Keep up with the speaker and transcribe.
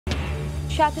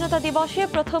স্বাধীনতা দিবসে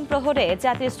প্রথম প্রহরে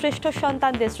জাতির শ্রেষ্ঠ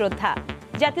সন্তানদের শ্রদ্ধা।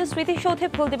 জাতীয় স্মৃতিসৌধে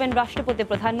ফুল দেবেন রাষ্ট্রপতি,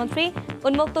 প্রধানমন্ত্রী।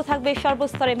 উন্মুক্ত থাকবে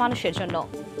সর্বস্তরের মানুষের জন্য।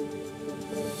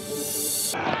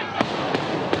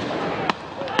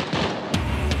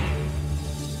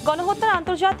 গণহত্যার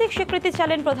আন্তর্জাতিক স্বীকৃতি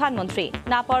চাইলেন প্রধানমন্ত্রী।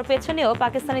 না পাওয়ার পেছনেও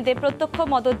পাকিস্তানিদের প্রত্যক্ষ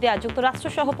মদদ দেয়া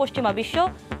যুক্তরাষ্ট্রসহ পশ্চিমা বিশ্ব,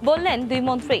 বললেন দুই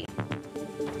মন্ত্রী।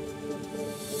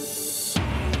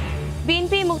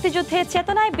 বিএনপি মুক্তিযুদ্ধের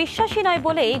চেতনায় বিশ্বাসী নয়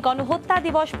বলেই গণহত্যা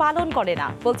দিবস পালন করে না,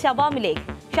 বলছে আওয়ামী লীগ।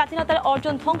 স্বাধীনতার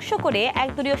অর্জন ধ্বংস করে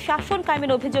একদলীয় শাসন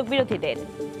কায়েমের অভিযোগ বিরোধীদের।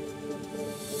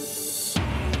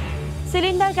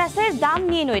 সিলিন্ডার গ্যাসের দাম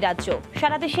নিয়ে নৈরাজ্য।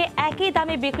 সারা দেশে একই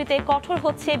দামে বিক্রিতে কঠোর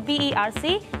হচ্ছে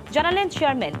বিইআরসি, জানালেন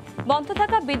চেয়ারম্যান। বন্ধ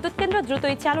থাকা বিদ্যুৎ কেন্দ্র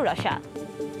দ্রুতই চালুর আশা।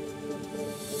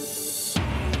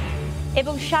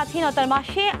 এবং স্বাধীনতার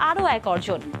মাসে আরও এক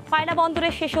অর্জন। পায়না বন্দরে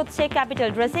শেষ হচ্ছে ক্যাপিটাল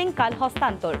ড্রেসিং, কাল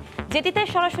হস্তান্তর। জেটিতে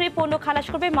সরাসরি পণ্য খালাস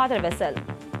করবে মাদার ভেসেল।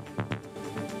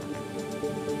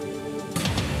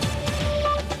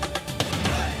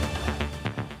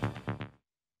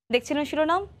 দেখছিলেন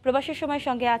শিরোনাম। প্রবাসী সময়ের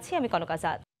সঙ্গে আছি আমি কনক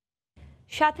আজাদ।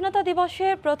 স্বাধীনতা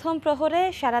দিবসের প্রথম প্রহরে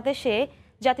সারা দেশে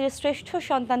জাতির শ্রেষ্ঠ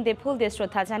সন্তানদের ফুল দিয়ে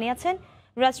শ্রদ্ধা জানিয়েছেন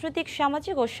রাজনৈতিক,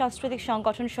 সামাজিক ও সাংস্কৃতিক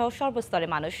সংগঠন সহ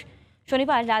সর্বস্তরের মানুষ।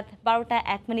 শনিবার রাত 12টা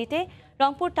 1 মিনিটে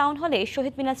রংপুর টাউন হলে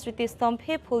শহীদ মিনার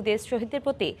স্মৃতিস্তম্ভে ফুল দিয়ে শহীদদের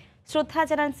প্রতি শ্রদ্ধা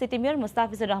জানান সিটি মেয়র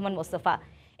মুস্তাফিজুর রহমান মোস্তফা।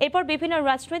 এরপর বিভিন্ন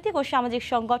রাজনৈতিক ও সামাজিক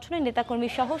সংগঠনের নেতাকর্মী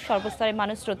সহ সর্বস্তরের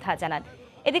মানুষ শ্রদ্ধা জানান।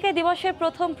 এদিকে দিবসের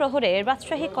প্রথম প্রহরে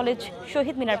রাজশাহী কলেজ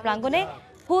শহীদ মিনার প্রাঙ্গণে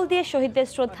ফুল দিয়ে শহীদদের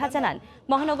শ্রদ্ধা জানান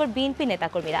মহানগর বিএনপি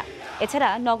নেতাকর্মীরা। এছাড়া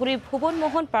নগরীর ভুবন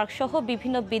মোহন পার্ক সহ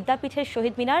বিভিন্ন বিদ্যাপীঠের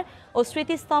শহীদ মিনার ও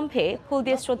স্মৃতিস্তম্ভে ফুল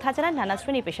দিয়ে শ্রদ্ধা জানান নানা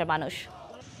শ্রেণী পেশার মানুষ।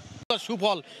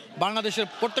 সুফল বাংলাদেশের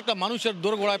প্রত্যেকটা মানুষের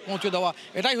দোরগোড়ায় পৌঁছে দেওয়া,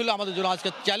 এটাই হলো আমাদের জন্য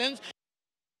আজকের চ্যালেঞ্জ।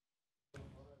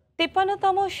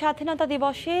 53তম স্বাধীনতা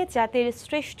দিবসে জাতির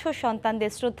শ্রেষ্ঠ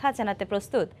সন্তানদের শ্রদ্ধা জানাতে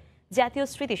প্রস্তুত জাতীয়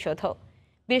স্মৃতিসৌধ।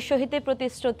 বীর শহীদদের প্রতি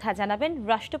শ্রদ্ধা জানাবেন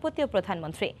রাষ্ট্রপতি ও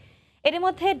প্রধানমন্ত্রী। এর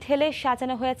মধ্যে ঢেলে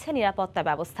সাজানো হয়েছে নিরাপত্তা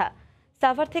ব্যবস্থা।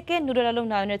 সাভার থেকে নুরুল আলম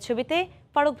নয়নের ছবিতে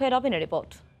ফারুক ভাই রবিনের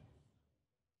রিপোর্ট।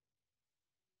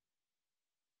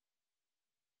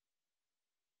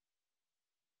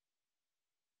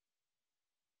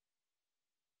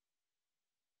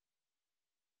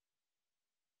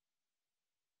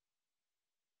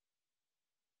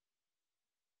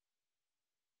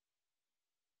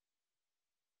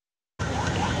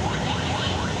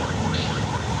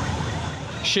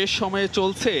 শেষ সময়ে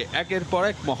চলছে একের পর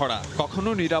এক মহড়া। কখনো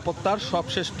নিরাপত্তার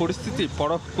সবশেষ পরিস্থিতি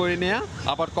পরখ করে নেয়া,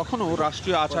 আবার কখনো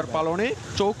রাষ্ট্রীয় আচার পালনে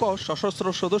চৌকস সশস্ত্র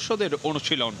সদস্যদের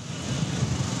অনুশীলন।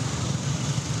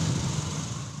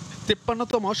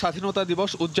 53তম স্বাধীনতা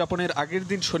দিবস উদযাপনের আগের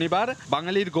দিন শনিবার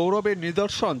বাঙালির গৌরবের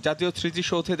নিদর্শন জাতীয়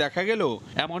স্মৃতিসৌধে দেখা গেল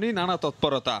এমনই নানা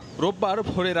তৎপরতা। রোববার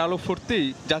ভোরের আলো ফুটতেই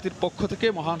জাতির পক্ষ থেকে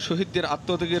মহান শহীদদের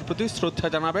আত্মত্যাগের প্রতি শ্রদ্ধা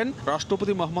জানাবেন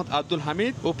রাষ্ট্রপতি মোহাম্মদ আব্দুল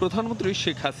হামিদ ও প্রধানমন্ত্রী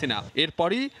শেখ হাসিনা।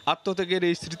 এরপরই আত্মত্যাগের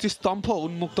এই স্মৃতিস্তম্ভ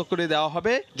উন্মুক্ত করে দেওয়া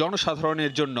হবে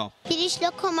জনসাধারণের জন্য। 30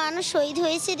 লক্ষ মানুষ শহীদ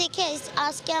হয়েছে দেখে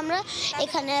আজকে আমরা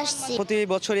এখানে আসছি। প্রতি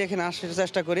বছরই এখানে আসার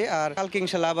চেষ্টা করি, আর কালকে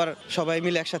ইনশাআল্লাহ আবার সবাই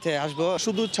মিলে একসাথে আসবো।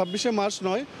 শুধু 26শে মার্চ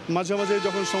নয়, মাঝে মাঝে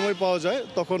যখন সময় পাওয়া যায়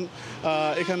তখন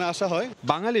এখানে আসা হয়।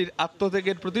 বাঙালির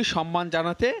আত্মত্যাগের প্রতি সম্মান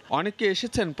জানাতে অনেকে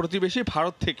এসেছেন প্রতিবেশী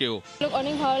ভারত থেকেও।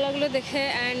 অনেক ভালো লাগলো দেখে,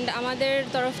 অ্যান্ড আমাদের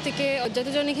তরফ থেকে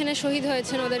যতজন এখানে শহীদ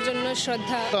হয়েছেন ওদের জন্য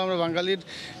শ্রদ্ধা। আমরা বাঙালির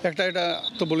এটা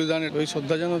তো বলিদানের ওই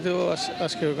শ্রদ্ধা জানাতেও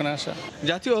আজকে ওখানে আসা।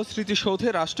 জাতীয় স্মৃতিসৌধে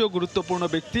রাষ্ট্রীয় গুরুত্বপূর্ণ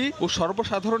ব্যক্তি ও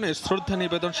সর্বসাধারণের শ্রদ্ধা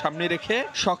নিবেদন সামনে রেখে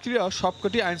সক্রিয়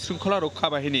সবকটি আইন শৃঙ্খলা রক্ষা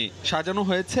বাহিনী। সাজানো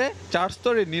হয়েছে 4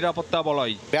 স্তরের নিরাপত্তা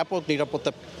বলয়। ব্যাপক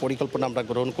নিরাপত্তা পরিকল্পনা আমরা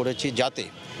গ্রহণ করেছি, যাতে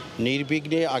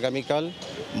নির্বিঘ্নে আগামীকাল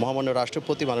মহামান্য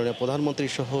রাষ্ট্রপতি, মাননীয় প্রধানমন্ত্রী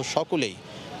সহ সকলেই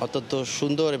অত্যন্ত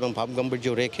সুন্দর এবং ভাবগাম্ভীর্য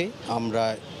রেখে আমরা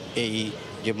এই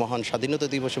যে মহান স্বাধীনতা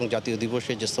দিবস এবং জাতীয়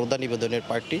দিবসের যে শ্রদ্ধা নিবেদনের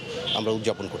পার্টি আমরা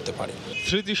উদযাপন করতে পারি।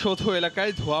 স্মৃতিসৌধ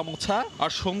এলাকায় ধোয়া মোছা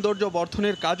আর সৌন্দর্য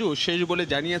বর্ধনের কাজও শেষ বলে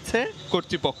জানিয়েছে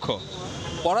কর্তৃপক্ষ।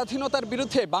 পরাধীনতার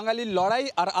বিরুদ্ধে বাঙালির লড়াই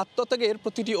আর আত্মত্যাগের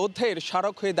প্রতিটি অধ্যায়ের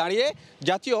স্মারক হয়ে দাঁড়িয়ে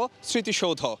জাতীয়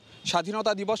স্মৃতিসৌধ।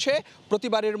 স্বাধীনতা দিবসে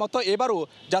প্রতিবারের মতো এবারও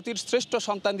জাতির শ্রেষ্ঠ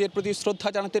সন্তানদের প্রতি শ্রদ্ধা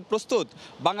জানাতে প্রস্তুত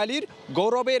বাঙালির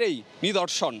গৌরবের এই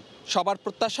নিদর্শন। সবার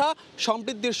প্রত্যাশা,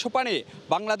 সমৃদ্ধির সোপানে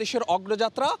বাংলাদেশের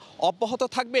অগ্রযাত্রা অব্যাহত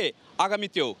থাকবে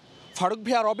আগামীতেও। ফারুক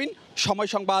ভিয়া রবিন, সময়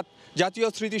সংবাদ, জাতীয়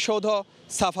স্মৃতিসৌধ,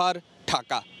 সাভার,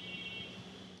 ঢাকা।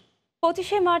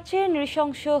 25শে মার্চের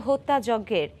নৃশংস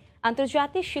হত্যাযজ্ঞের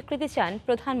আন্তর্জাতিক স্বীকৃতি চান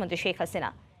প্রধানমন্ত্রী শেখ হাসিনা।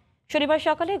 শনিবার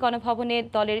সকালে গণভবনে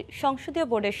দলের সংসদীয়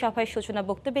বোর্ডের সভায় সূচনা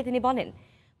বক্তব্যে তিনি বলেন,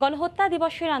 গণহত্যা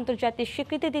দিবসের আন্তর্জাতিক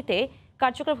স্বীকৃতি দিতে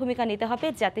কার্যকর ভূমিকা নিতে হবে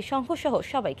জাতিসংঘ সহ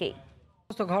সবাইকে।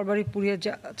 ঘরবাড়ি পুড়িয়ে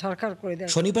ছারখার করে দেয়।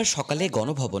 শনিবার সকালে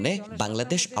গণভবনে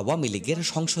বাংলাদেশ আওয়ামী লীগের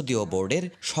সংসদীয় বোর্ডের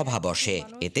সভা বসে।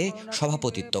 এতে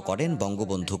সভাপতিত্ব করেন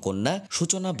বঙ্গবন্ধু কন্যা।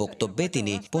 সূচনা বক্তব্যে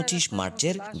তিনি 25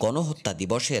 মার্চের গণহত্যা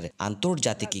দিবসের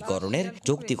আন্তর্জাতিকীকরণের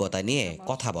যৌক্তিকতা নিয়ে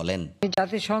কথা বলেন।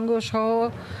 জাতিসংঘ সহ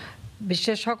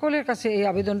বিশ্বের সকলের কাছে এই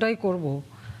আবেদনটাই করব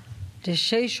যে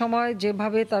সেই সময়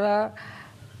যেভাবে তারা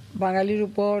বাঙালির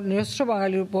উপর, নিরস্ত্র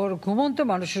বাঙালির উপর, ঘুমন্ত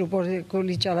মানুষের উপর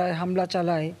গুলি চালায়, হামলা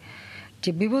চালায়, যে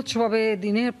বিভৎসভাবে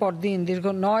দিনের পর দিন দীর্ঘ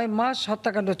 9 মাস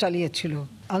হত্যাকাণ্ড চালিয়েছিল,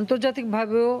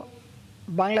 আন্তর্জাতিকভাবেও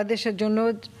বাংলাদেশের জন্য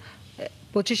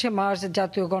 25শে মার্চ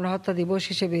জাতীয় গণহত্যা দিবস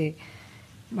হিসেবে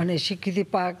স্বীকৃতি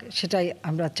পাক, সেটাই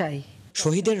আমরা চাই।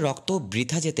 শহীদের রক্ত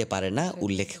বৃথা যেতে পারে না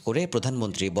উল্লেখ করে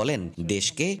প্রধানমন্ত্রী বলেন,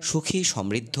 দেশকে সুখী,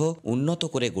 সমৃদ্ধ, উন্নত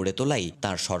করে গড়ে তোলাই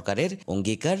তার সরকারের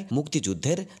অঙ্গীকার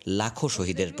মুক্তিযুদ্ধের লাখো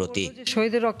শহীদের প্রতি।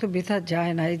 শহীদের রক্ত বৃথা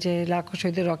যায় না। এই যে লাখো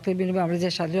শহীদের রক্তের বিনিময়ে আমরা যে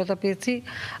স্বাধীনতা পেয়েছি,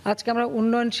 আজকে আমরা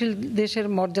উন্নয়নশীল দেশের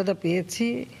মর্যাদা পেয়েছি।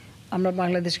 আমরা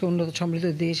বাংলাদেশকে উন্নত সমৃদ্ধ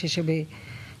দেশ হিসেবে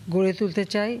গড়ে তুলতে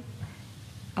চাই।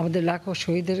 আমাদের লাখো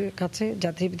শহীদের কাছে,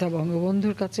 জাতির পিতা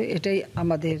বঙ্গবন্ধুর কাছে এটাই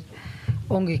আমাদের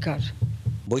অঙ্গীকার।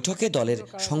 বৈঠকে দলের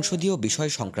সংসদীয়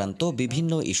বিষয় সংক্রান্ত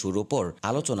বিভিন্ন ইস্যুর উপর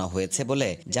আলোচনা হয়েছে বলে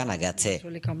জানা গেছে।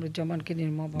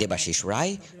 দেবাশিস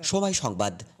রায়, সময়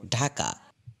সংবাদ, ঢাকা।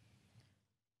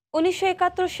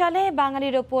 1971 সালে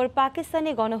বাঙালির ওপর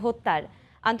পাকিস্তানি গণহত্যার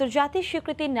আন্তর্জাতিক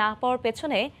স্বীকৃতি না পাওয়ার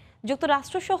পেছনে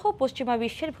যুক্তরাষ্ট্রসহ পশ্চিমা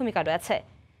বিশ্বের ভূমিকা রয়েছে।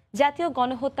 জাতীয়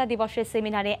গণহত্যা দিবসের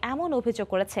সেমিনারে এমন অভিযোগ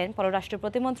করেছেন পররাষ্ট্র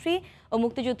প্রতিমন্ত্রী ও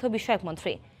মুক্তিযুদ্ধ বিষয়ক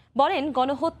মন্ত্রী। বলেন,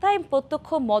 গণহত্যায় প্রত্যক্ষ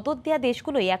মদদ দেয়া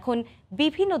দেশগুলোই এখন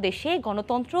বিভিন্ন দেশে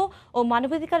গণতন্ত্র ও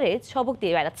মানবাধিকারের সবক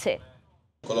দিয়ে বেড়াচ্ছে।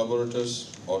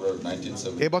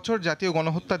 এবছর জাতীয়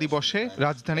গণহত্যা দিবসে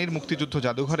রাজধানীর মুক্তিযুদ্ধ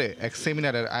জাদুঘরে এক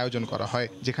সেমিনারের আয়োজন করা হয়,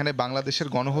 যেখানে বাংলাদেশের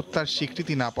গণহত্যার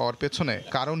স্বীকৃতি না পাওয়ার পেছনে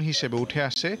কারণ হিসেবে উঠে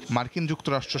আসে মার্কিন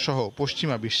যুক্তরাষ্ট্র সহ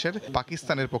পশ্চিমা বিশ্বের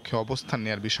পাকিস্তানের পক্ষে অবস্থান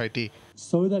নেয়ার বিষয়টি।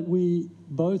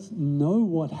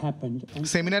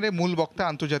 সেমিনারে মূল বক্তা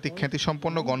আন্তর্জাতিক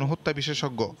খ্যাতিসম্পন্ন গণহত্যা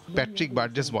বিশেষজ্ঞ প্যাট্রিক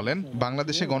বার্জেস বলেন,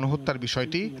 বাংলাদেশে গণহত্যার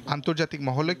বিষয়টি আন্তর্জাতিক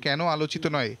মহলে কেন আলোচিত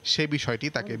নয় সে বিষয়টি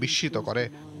তাকে বিস্মিত করে।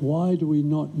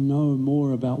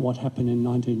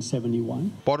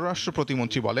 পররাষ্ট্র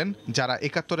প্রতিমন্ত্রী বলেন, যারা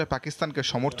 71-এ পাকিস্তানকে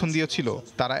সমর্থন দিয়েছিল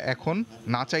তারা এখন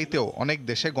না চাইতেও অনেক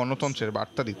দেশে গণতন্ত্রের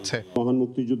বার্তা দিচ্ছে। মহান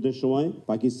মুক্তিযুদ্ধের সময়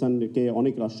পাকিস্তানকে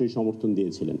অনেক রাষ্ট্রই সমর্থন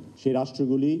দিয়েছিলেন। সেই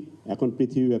রাষ্ট্রগুলি এখন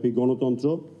পৃথিবীব্যাপী গণতন্ত্র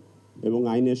এবং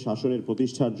আইনের শাসনের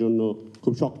প্রতিষ্ঠার জন্য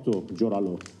খুব শক্ত,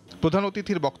 জোরালো। প্রধান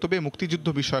অতিথির বক্তব্যে মুক্তিযুদ্ধ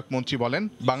বিষয়ক মন্ত্রী বলেন,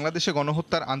 বাংলাদেশে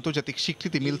গণহত্যার আন্তর্জাতিক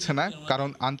স্বীকৃতি মিলছে না, কারণ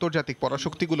আন্তর্জাতিক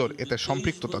পরাশক্তিগুলোর এতে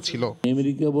সম্পৃক্ততা ছিল।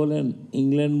 আমেরিকা বলেন,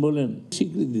 ইংল্যান্ড বলেন,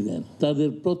 স্বীকৃতি দেন। তাদের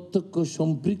প্রত্যক্ষ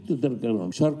সম্পৃক্ততার কারণ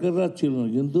সরকাররা ছিল না,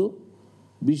 কিন্তু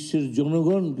বিশ্বের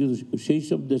জনগণ, সেই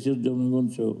সব দেশের জনগণ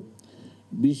সহ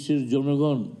বিশ্বের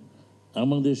জনগণ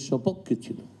আমাদের সপক্ষে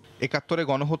ছিল। 71-এ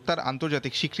গণহত্যার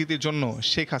আন্তর্জাতিক স্বীকৃতির জন্য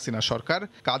শেখ হাসিনা সরকার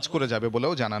কাজ করে যাবে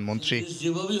বলেও জানান মন্ত্রী।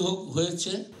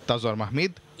 তাজওয়ার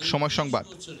মাহমিদ, সময় সংবাদ,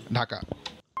 ঢাকা।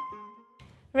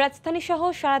 রাজধানী সহ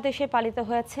সারা দেশে পালিত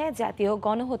হয়েছে জাতীয়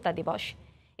গণহত্যা দিবস।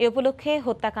 এ উপলক্ষে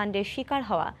হত্যাকাণ্ডের শিকার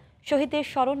হওয়া শহীদদের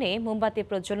স্মরণে মোমবাতি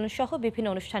প্রজ্বলন সহ বিভিন্ন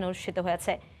অনুষ্ঠান অনুষ্ঠিত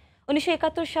হয়েছে।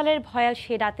 1971 সালের ভয়াল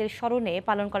সে রাতের স্মরণে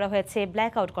পালন করা হয়েছে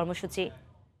ব্ল্যাক আউট কর্মসূচি।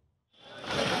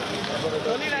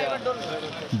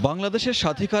 বাংলাদেশের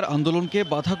স্বাধিকার আন্দোলনকে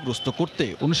বাধাগ্রস্ত করতে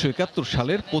 1971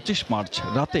 সালের 25 মার্চ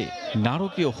রাতে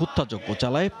নারকীয় হত্যাযজ্ঞ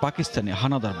চালায় পাকিস্তানি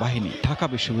হানাদার বাহিনী ঢাকা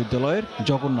বিশ্ববিদ্যালয়ের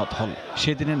জগন্নাথ হল।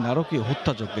 সেদিনের নারকীয়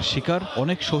হত্যাযজ্ঞের শিকার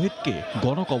অনেক শহীদকে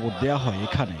গণকবর দেয়া হয়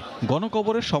এখানে।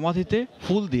 গণকবরের সমাধিতে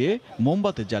ফুল দিয়ে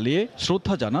মোমবাতি জ্বালিয়ে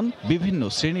শ্রদ্ধা জানান বিভিন্ন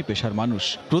শ্রেণী পেশার মানুষ।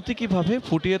 প্রতীকীভাবে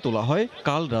ফুটিয়ে তোলা হয়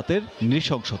কাল রাতের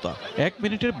নৃশংসতা। 1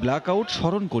 মিনিটের ব্ল্যাক আউট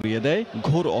স্মরণ করিয়ে দেয়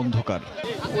ঘোর অন্ধকার।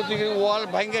 ওয়াল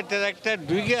ভাঙ্গে ট্রাক্টর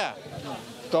ঢুইগা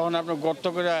তখন আপনার গর্ত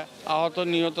করে আহত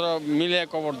নিহতরা মিলে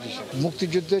কবর দিছে।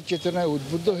 মুক্তিযুদ্ধের চেতনায়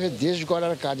উদ্বুদ্ধ হয়ে দেশ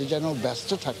গড়ার কাজে যেন ব্যস্ত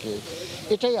থাকে,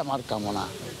 এটাই আমার কামনা।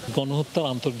 গণহত্যার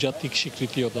আন্তর্জাতিক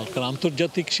স্বীকৃতিও দরকার।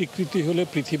 আন্তর্জাতিক স্বীকৃতি হলে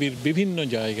পৃথিবীর বিভিন্ন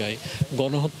জায়গায়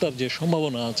গণহত্যার যে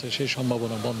সম্ভাবনা আছে সেই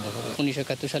সম্ভাবনা বন্ধ হবে।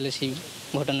 1971 সালে সেই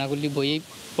ঘটনাগুলি বইয়েই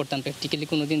পড়তাম, প্র্যাকটিক্যালি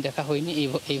কোনোদিন দেখা হয়নি।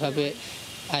 এইভাবে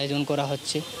আয়োজন করা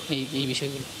হচ্ছে এই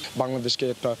বিষয়গুলো। বাংলাদেশকে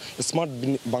একটা স্মার্ট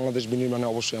বাংলাদেশ বিনির্মাণে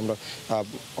অবশ্যই আমরা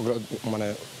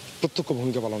প্রত্যক্ষ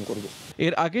ভূমিকা পালন করব।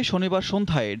 এর আগে শনিবার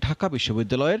সন্ধ্যায় ঢাকা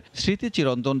বিশ্ববিদ্যালয়ের স্মৃতি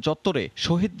চিরন্তন চত্বরে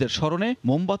শহীদদের স্মরণে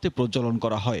মোমবাতি প্রজ্বলন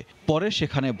করা হয়। পরে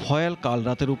সেখানে ভয়াল কাল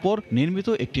রাতের উপর নির্মিত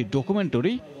একটি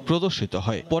ডকুমেন্টারি প্রদর্শিত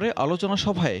হয়। পরে আলোচনা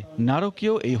সভায়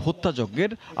নারকীয় এই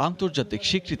হত্যাযজ্ঞের আন্তর্জাতিক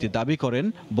স্বীকৃতি দাবি করেন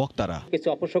বক্তারা। কিছু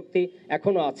অপশক্তি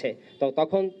এখনো আছে, তো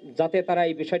তখন যাতে তারা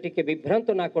এই বিষয়টিকে বিভ্রান্ত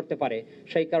না করতে পারে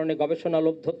সেই কারণে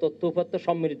গবেষণালব্ধ তথ্য উপাত্ত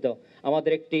সমৃদ্ধ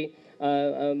আমাদের একটি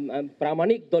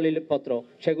প্রামাণিক দলিলপত্র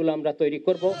সেগুলো আমরা তৈরি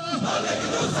করব।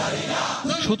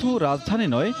 শুধু রাজধানী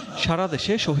নয়, সারা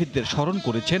দেশে শহীদদের স্মরণ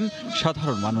করেছেন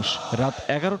সাধারণ মানুষ। রাত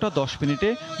 11:10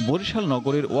 বরিশাল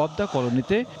নগরীর ওয়াবদা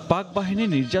কলোনিতে পাক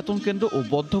বাহিনীর নির্যাতন কেন্দ্র ও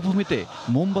বধ্যভূমিতে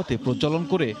মোমবাতি প্রজ্বলন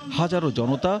করে হাজারো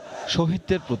জনতা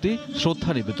শহীদদের প্রতি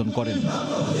শ্রদ্ধা নিবেদন করেন।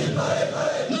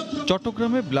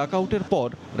 চট্টগ্রামে ব্ল্যাকআউটের পর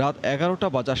রাত 11টা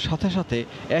বাজার সাথে সাথে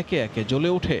একে একে জ্বলে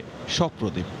ওঠে সব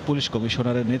প্রদীপ। পুলিশ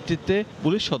কমিশনারের নেতৃত্বে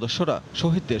পুলিশ সদস্যরা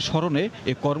শহীদদের স্মরণে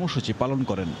এ কর্মসূচি পালন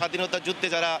করেন। স্বাধীনতা যুদ্ধে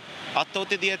যারা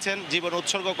আত্মাহুতি দিয়েছেন, জীবন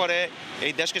উৎসর্গ করে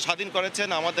এই দেশকে স্বাধীন করেছেন,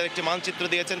 আমাদের একটি মানচিত্র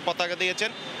দিয়েছেন, পতাকা দিয়েছেন,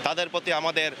 তাদের প্রতি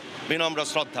আমাদের বিনম্র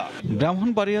শ্রদ্ধা।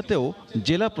 ব্রাহ্মণবাড়িয়াতেও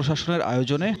জেলা প্রশাসনের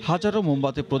আয়োজনে হাজারো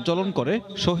মোমবাতি প্রজ্বলন করে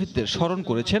শহীদদের স্মরণ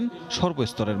করেছেন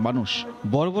সর্বস্তরের মানুষ।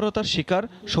 বর্বরতার শিকার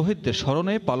শহীদদের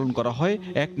স্মরণে পালন করা হয়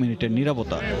 1 মিনিটের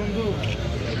নীরবতা।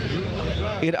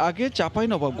 এর আগে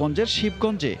চাঁপাইনবাবগঞ্জের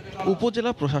শিবগঞ্জে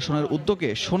উপজেলা প্রশাসনের উদ্যোগে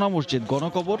সোনা মসজিদ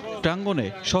গণকবর প্রাঙ্গণে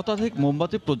শতাধিক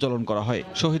মোমবাতি প্রজ্বলন করা হয়।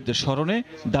 শহীদদের স্মরণে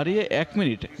দাঁড়িয়ে 1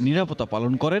 মিনিট নীরবতা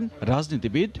পালন করেন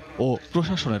রাজনীতিবিদ ও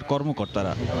প্রশাসনের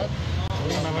কর্মকর্তারা।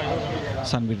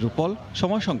 সানবীর রূপল,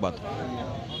 সময় সংবাদ।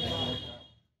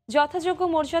 যথাযোগ্য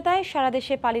মর্যাদায় সারা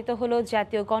দেশে পালিত হলো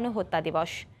জাতীয় গণহত্যা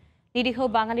দিবস। নিরীহ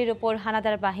বাঙালির ওপর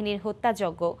হানাদার বাহিনীর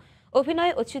হত্যাযজ্ঞ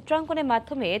অভিনয় ও চিত্রাঙ্কনের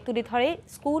মাধ্যমে তুলে ধরে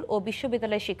স্কুল ও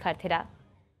বিশ্ববিদ্যালয়ের শিক্ষার্থীরা।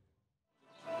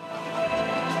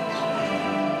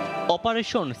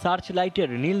 অপারেশন সার্চ লাইটের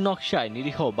নীল নকশায়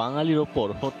নিরীহ বাঙালির ওপর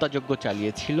হত্যাযজ্ঞ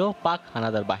চালিয়েছিল পাক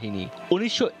হানাদার বাহিনী।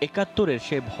 1971-এর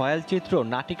সে ভয়াল চিত্র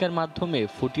নাটিকার মাধ্যমে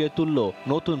ফুটিয়ে তুলল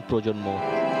নতুন প্রজন্ম।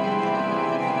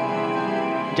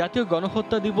 জাতীয়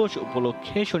গণহত্যা দিবস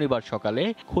উপলক্ষে শনিবার সকালে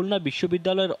খুলনা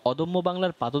বিশ্ববিদ্যালয়ের অদম্য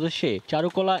বাংলার পাদদেশে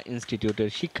চারুকলা ইনস্টিটিউটের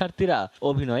শিক্ষার্থীরা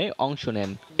অভিনয়ে অংশ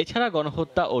নেন। এছাড়া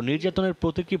গণহত্যা ও নির্যাতনের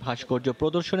প্রতীকী ভাস্কর্য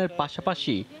প্রদর্শনের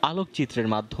পাশাপাশি আলোকচিত্রের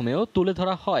মাধ্যমেও তুলে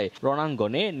ধরা হয়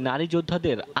রণাঙ্গনে নারী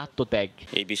যোদ্ধাদের আত্মত্যাগ।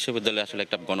 এই বিশ্ববিদ্যালয় আসলে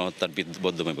একটা গণহত্যার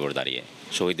বধ্যভূমি করে দাঁড়িয়ে,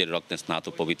 শহীদের রক্তে স্নাত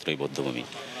পবিত্র এই বধ্যভূমি,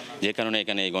 যে কারণে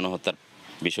এখানে এই গণহত্যার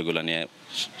বিষয়গুলো নিয়ে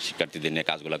শিক্ষার্থীদের নিয়ে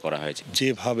কাজগুলো করা হয়েছে।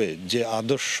 যেভাবে যে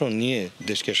আদর্শ নিয়ে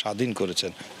দেশকে স্বাধীন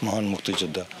করেছেন মহান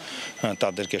মুক্তিযোদ্ধা,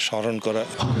 তাদেরকে স্মরণ করা।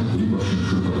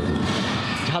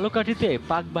 ঝালকাঠিতে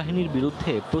পাক বাহিনীর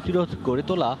বিরুদ্ধে প্রতিরোধ গড়ে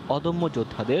তোলা অদম্য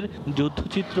যোদ্ধাদের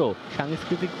যুদ্ধচিত্র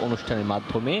সাংস্কৃতিক অনুষ্ঠানের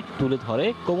মাধ্যমে তুলে ধরে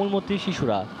কোমলমতি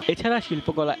শিশুরা। এছাড়া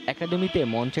শিল্পকলা একাডেমিতে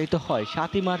মঞ্চায়িত হয়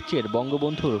 7ই মার্চের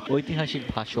বঙ্গবন্ধুর ঐতিহাসিক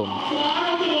ভাষণ।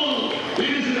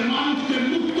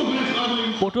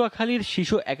 পটুয়াখালীর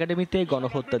শিশু একাডেমিতে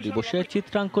গণহত্যা দিবসে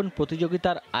চিত্রাঙ্কন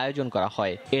প্রতিযোগিতার আয়োজন করা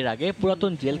হয়। এর আগে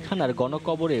পুরাতন জেলখানার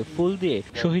গণকবরে ফুল দিয়ে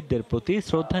শহীদদের প্রতি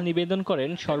শ্রদ্ধা নিবেদন করেন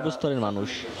সর্বস্তরের মানুষ।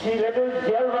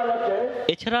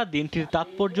 এছাড়া দিনটির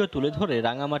তাৎপর্য তুলে ধরে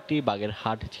রাঙামাটি,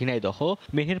 বাগেরহাট, ঝিনাইদহ,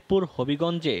 মেহেরপুর,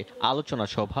 হবিগঞ্জে আলোচনা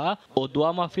সভা ও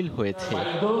দোয়া মাহফিল হয়েছে।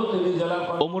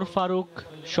 ওমর ফারুক,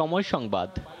 সময়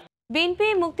সংবাদ। বিএনপি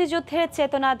মুক্তিযুদ্ধের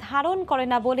চেতনা ধারণ করে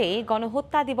না বলেই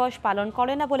গণহত্যা দিবস পালন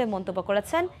করে না বলে মন্তব্য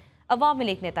করেছেন আওয়ামী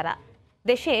লীগ নেতারা।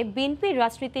 দেশে বিএনপির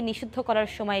রাজনীতি নিষিদ্ধ করার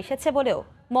সময় এসেছে বলেও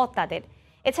মত তাদের।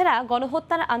 এছাড়া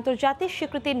গণহত্যার আন্তর্জাতিক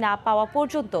স্বীকৃতি না পাওয়া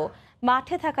পর্যন্ত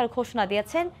মাঠে থাকার ঘোষণা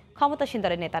দিয়েছেন ক্ষমতাসীন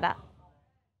দলের নেতারা।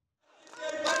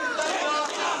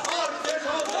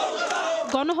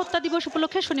 গণহত্যা দিবস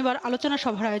উপলক্ষে শনিবার আলোচনা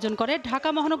সভার আয়োজন করে ঢাকা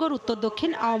মহানগর উত্তর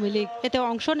দক্ষিণ আওয়ামী লীগ। এতে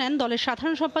অংশ নেন দলের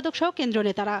সাধারণ সম্পাদক সহ কেন্দ্রীয়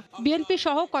নেতারা। বিএনপি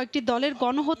সহ কয়েকটি দলের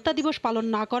গণহত্যা দিবস পালন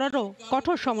না করারও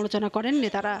কঠোর সমালোচনা করেন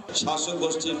নেতারা।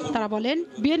 তারা বলেন,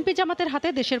 বিএনপি জামাতের হাতে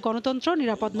দেশের গণতন্ত্র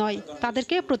নিরাপদ নয়,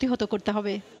 তাদেরকে প্রতিহত করতে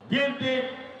হবে। বিএনপি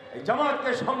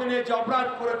জামাতকে সঙ্গে নিয়ে যে অপরাধ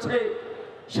করেছে,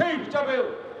 সেই হিসাবেও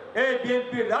এই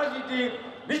বিএনপির রাজনীতি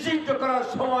নিষিদ্ধ করার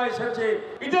সময় এসেছে।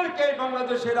 এদেরকে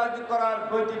বাংলাদেশে রাজনীতি করার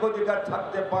নৈতিক অধিকার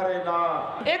থাকতে পারে না।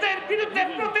 এদের বিরুদ্ধে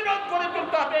প্রতিরোধ করে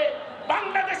তুলতে হবে।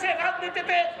 বাংলাদেশের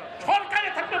রাজনীতিতে সরকারে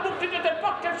থাকবে মুক্তিযুদ্ধের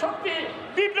পক্ষের শক্তি,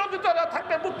 বিরোধী দলে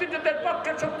থাকবে মুক্তিযুদ্ধের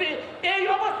পক্ষের শক্তি। এই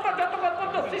অবস্থা যতক্ষণ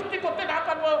পর্যন্ত সৃষ্টি করতে না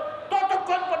পারবো,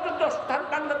 ততক্ষণ পর্যন্ত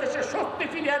বাংলাদেশের শক্তি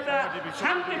ফিরে আসে না,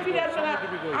 শান্তি ফিরে আসে না।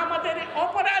 আমাদের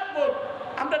অপরাধ বোধ,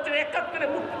 আমরা যে 71-এ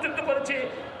মুক্তিযুদ্ধ করেছি,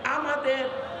 আমাদের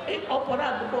এই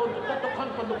অপরাধ বোধ কতক্ষণ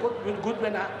পর্যন্ত ঘুরবে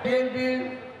না। বিএনপির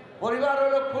পরিবার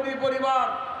হলো খুনি পরিবার,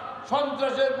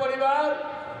 সন্ত্রাসের পরিবার,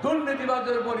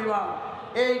 দুর্নীতিবাদের পরিবার।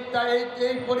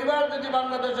 এই পরিবার যদি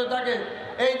বাংলাদেশে থাকে,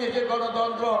 এই দেশের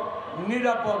গণতন্ত্র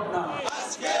নিরাপদ না।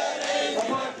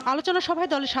 আলোচনা সভায়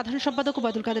দলের সাধারণ সম্পাদক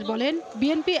ওবায়দুল কাদের বলেন,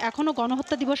 বিএনপি এখনো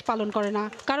গণহত্যা দিবস পালন করে না,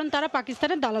 কারণ তারা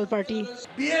পাকিস্তানের দালাল পার্টি।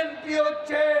 বিএনপি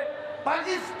হচ্ছে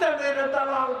পাকিস্তানের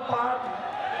দালাল পার্টি।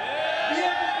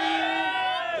 বিএনপি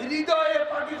হৃদয়ে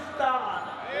পাকিস্তান,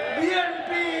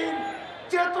 বিএনপির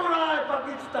চেতনায়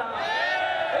পাকিস্তান।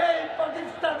 এই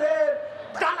পাকিস্তানের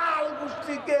দালাল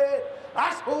গোষ্ঠীকে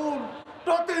আসুন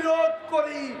প্রতিরোধ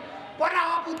করি,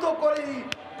 পরাভূত করি,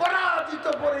 পরাজিত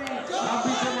করি।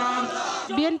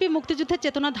 বিএনপি মুক্তিযুদ্ধের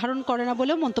চেতনা ধারণ করে না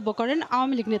বলেও মন্তব্য করেন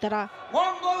আওয়ামী লীগ নেতারা।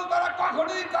 মঙ্গল তারা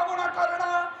কখনোই কামনা করে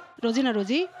না। রোজিনা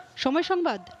রোজি, সময়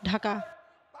সংবাদ, ঢাকা।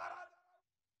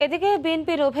 এদিকে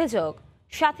বিএনপির অভিযোগ,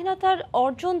 স্বাধীনতার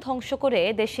অর্জন ধ্বংস করে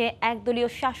দেশে একদলীয়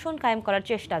শাসন কায়েম করার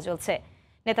চেষ্টা চলছে।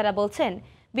 নেতারা বলছেন,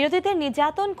 বিরোধীদের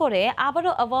নির্যাতন করে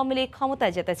আবারও আওয়ামী লীগ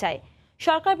ক্ষমতায় যেতে চায়।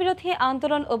 সরকার বিরোধী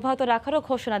আন্দোলন অব্যাহত রাখারও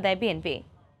ঘোষণা দেয় বিএনপি।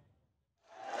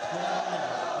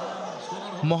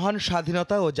 মহান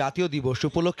স্বাধীনতা ও জাতীয় দিবস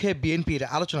উপলক্ষে বিএনপির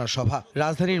আলোচনা সভা।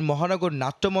 রাজধানীর মহানগর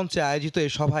নাট্যমঞ্চে আয়োজিত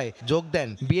এই সভায় যোগ দেন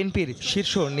বিএনপির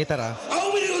শীর্ষ নেতারা।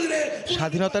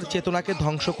 স্বাধীনতার চেতনাকে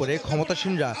ধ্বংস করে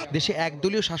ক্ষমতাসীনরা দেশে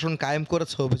একদলীয় শাসন কায়েম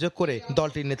করেছে অভিযোগ করে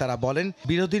দলটির নেতারা বলেন,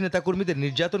 বিরোধী নেতাকর্মীদের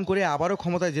নির্যাতন করে আবারও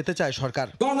ক্ষমতায় যেতে চায় সরকার।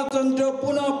 গণতন্ত্র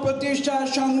পুনঃপ্রতিষ্ঠার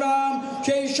সংগ্রাম,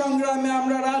 সেই সংগ্রামে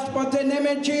আমরা রাজপথে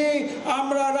নেমেছি,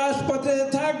 আমরা রাজপথে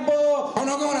থাকব।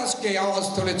 জনগণ আজকে আওয়াজ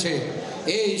তুলেছে,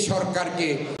 এই সরকারকে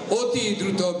অতি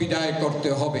দ্রুত বিদায় করতে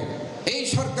হবে। এই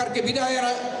সরকারকে বিদায়ের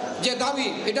যে দাবি,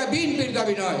 এটা বিএনপির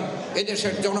দাবি নয়,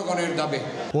 এদেশের জনগণের দাবি।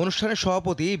 অনুষ্ঠানে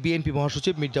সভাপতি বিএনপি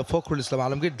মহাসচিব মির্জা ফখরুল ইসলাম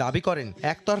আলমগীর দাবি করেন,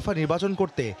 একতরফা নির্বাচন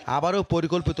করতে আবারও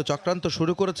পরিকল্পিত চক্রান্ত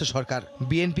শুরু করেছে সরকার।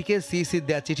 বিএনপিকে সিইসি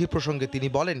দেয়া চিঠি প্রসঙ্গে তিনি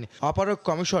বলেন, অপারগ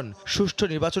কমিশন সুষ্ঠু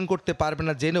নির্বাচন করতে পারবে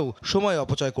না জেনেও সময়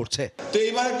অপচয় করছে। তো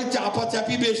এবার একটু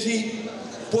চাপাচাপি বেশি,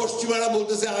 পশ্চিমারা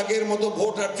বলতেছে আগের মতো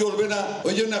ভোট আর চলবে না,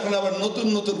 ওই জন্য এখন আবার নতুন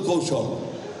নতুন কৌশল।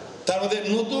 তার মধ্যে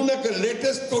নতুন একটা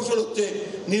লেটেস্ট কৌশল হচ্ছে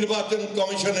নির্বাচন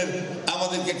কমিশনের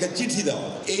আমাদেরকে একটা চিঠি দেওয়া।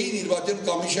 এই নির্বাচন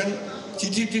কমিশন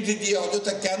চিঠি দিয়ে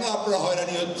অযথা কেন আপনারা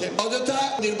হয়রানি হচ্ছে? অযথা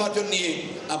নির্বাচন নিয়ে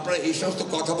আপনারা এই সমস্ত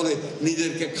কথা বলে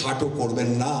নিজেদেরকে খাটো করবেন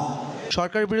না।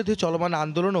 সরকার বিরোধী চলমান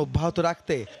আন্দোলন অব্যাহত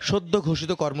রাখতে সদ্য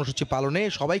ঘোষিত কর্মসূচি পালনে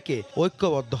সবাইকে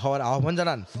ঐক্যবদ্ধ হওয়ার আহ্বান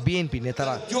জানান বিএনপি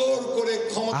নেতারা।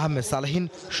 আহমেদ সালাহিন,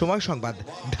 সময় সংবাদ,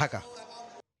 ঢাকা।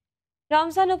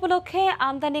 রমজান উপলক্ষে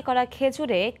আমদানি করা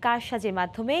খেজুরে কারসাজির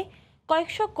মাধ্যমে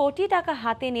কয়েকশো কোটি টাকা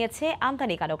হাতে নিয়েছে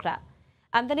আমদানিকারকরা।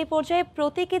 আমদানি পর্যায়ে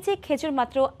প্রতি কেজি খেজুর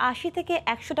মাত্র ৮০ থেকে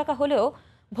 ১০০ টাকা হলেও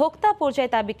ভোক্তা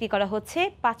পর্যায়ে তা বিক্রি করা হচ্ছে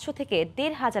 ৫০০ থেকে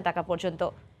 ১৫০০ টাকা পর্যন্ত।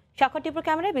 স্বাক্ষর টিপুর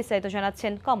ক্যামেরায় বিস্তারিত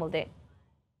জানাচ্ছেন কমল দে।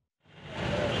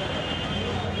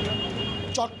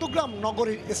 চট্টগ্রাম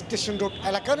নগরীর স্টেশন রোড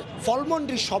এলাকার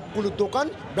ফলমন্ডির সবগুলো দোকান,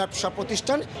 ব্যবসা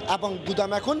প্রতিষ্ঠান এবং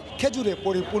গুদাম এখন খেজুরে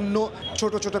পরিপূর্ণ।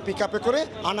 ছোট ছোট পিকআপে করে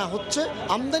আনা হচ্ছে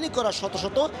আমদানি করা শত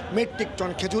শত মেট্রিক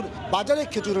টন খেজুর। বাজারে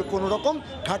খেজুরের কোনো রকম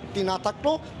ঘাটতি না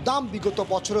থাকলেও দাম বিগত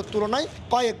বছরের তুলনায়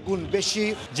কয়েক গুণ বেশি।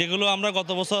 যেগুলো আমরা গত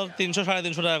বছর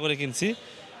 ৩০০-৩৫০ টাকা করে কিনছি,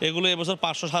 এগুলো এবছর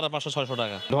 ৫০০, ৫৫০, ৬০০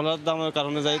 টাকা। ডলার দামের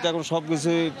কারণে যাইতে এখন সব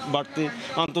কিছুই বাড়তি,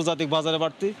 আন্তর্জাতিক বাজারে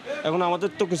বাড়তি, এখন আমাদের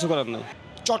তো কিছু করার নাই।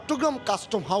 চট্টগ্রাম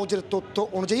কাস্টম হাউজের তথ্য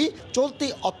অনুযায়ী চলতি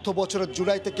অর্থ বছরের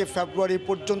জুলাই থেকে ফেব্রুয়ারি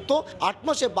পর্যন্ত ৮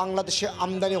 মাসে বাংলাদেশে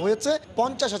আমদানি হয়েছে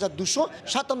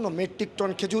 ৫০,২৫৭ মেট্রিক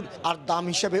টন খেজুর। আর দাম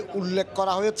হিসেবে উল্লেখ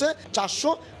করা হয়েছে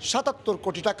 ৪৭৭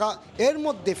 কোটি টাকা। এর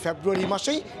মধ্যে ফেব্রুয়ারি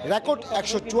মাসেই রেকর্ড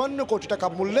 ১৫৪ কোটি টাকা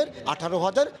মূল্যের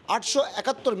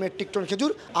 ১৮,৮৭১ মেট্রিক টন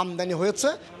খেজুর আমদানি হয়েছে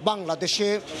বাংলাদেশে।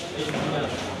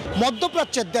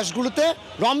 মধ্যপ্রাচ্যের দেশগুলোতে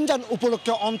রমজান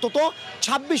উপলক্ষে অন্তত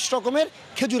 ২৬ রকমের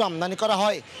খেজুর আমদানি করা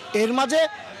হয়। এর মাঝে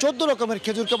 ১৪ রকমের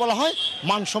খেজুরকে বলা হয়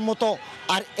মানসম্মত।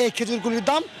 আর এই খেজুরগুলির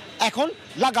দাম এখন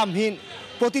লাগামহীন,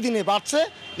 প্রতিদিনে বাড়ছে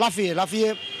লাফিয়ে লাফিয়ে।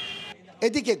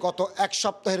 এদিকে গত এক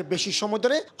সপ্তাহের বেশি সময়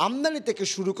ধরে আমদানি থেকে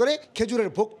শুরু করে খেজুরের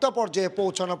ভোক্তা পর্যায়ে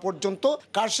পৌঁছানো পর্যন্ত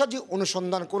কারসাজি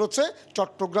অনুসন্ধান করেছে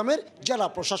চট্টগ্রামের জেলা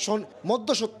প্রশাসন।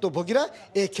 মধ্যস্বত্বভোগীরা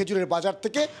এই খেজুরের বাজার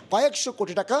থেকে কয়েকশো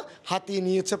কোটি টাকা হাতিয়ে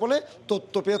নিয়েছে বলে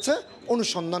তথ্য পেয়েছে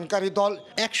অনুসন্ধানকারী দল।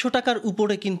 ১০০ টাকার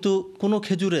উপরে কিন্তু কোনো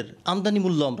খেজুরের আমদানি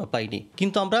মূল্য আমরা পাইনি,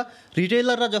 কিন্তু আমরা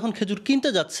রিটেইলাররা যখন খেজুর কিনতে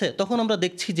যাচ্ছে তখন আমরা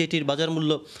দেখছি যে এটির বাজার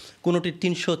মূল্য কোনোটির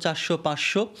 ৩০০, ৪০০,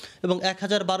 ৫০০ এবং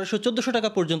 ১,০০০, ১,২০০, ১৪০০ টাকা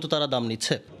পর্যন্ত তারা দাম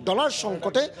নিচ্ছে। ডলার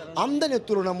সংকটে আমদানি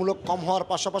তুলনামূলক কম হওয়ার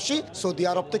পাশাপাশি সৌদি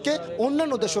আরব থেকে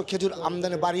অন্যান্য দেশও খেজুর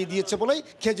আমদানি বাড়িয়ে দিয়েছে বলেই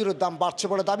খেজুরের দাম বাড়ছে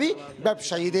বলে দাবি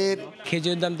ব্যবসায়ীদের।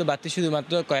 খেজুরের দাম তো বাড়তে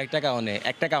শুধুমাত্র কয়েক টাকা অনেক,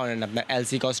 এক টাকা অনেক না, আপনার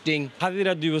এলসি কস্টিং।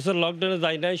 হাজিরা 2 বছর লকডাউনে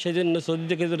যায় নাই, সেই জন্য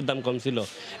সৌদিতে খেজুরের দাম কম ছিল,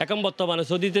 এখন বর্তমানে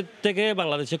সৌদিতে থেকে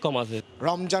বাংলাদেশে কম আছে।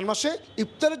 রমজান মাসে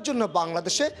ইফতারের জন্য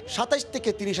বাংলাদেশে ২৭ থেকে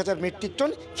 ৩০,০০০ মেট্রিক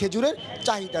টন খেজুরের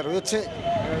চাহিদা রয়েছে।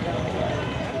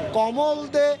 কমল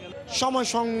দে, সময়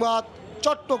সংবাদ,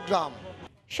 চট্টগ্রাম।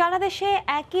 সারা দেশে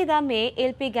একই দামে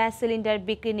এলপি গ্যাস সিলিন্ডার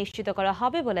বিক্রি নিশ্চিত করা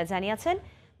হবে বলে জানিয়েছেন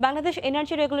বাংলাদেশ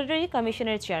এনার্জি রেগুলেটরি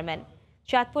কমিশনের chairman.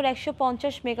 Chandpur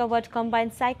 ১৫০ megawatt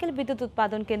combined cycle বিদ্যুৎ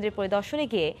উৎপাদন কেন্দ্রের পরিদর্শনে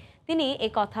গিয়ে তিনি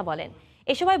এই কথা বলেন।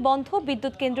 এ সময় বন্ধ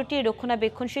বিদ্যুৎ কেন্দ্রটির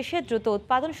রক্ষণাবেক্ষণ শেষে দ্রুত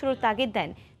উৎপাদন শুরুর তাগিদ দেন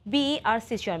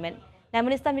বিইআরসি চেয়ারম্যান।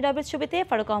 নাইমুল ইসলাম নীরবের ছবিতে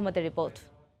ফারুক আহমদের রিপোর্ট।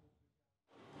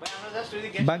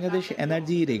 বাংলাদেশ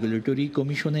এনার্জি রেগুলেটরি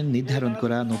কমিশনের নির্ধারণ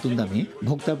করা নতুন দামে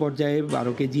ভোক্তা পর্যায়ে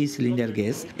 12 কেজি সিলিন্ডার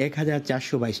গ্যাস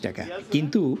 1422 টাকা,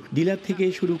 কিন্তু ডিলার থেকে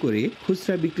শুরু করে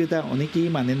খুচরা বিক্রেতা অনেকেই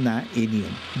মানেন না এই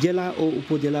নিয়ম। জেলা ও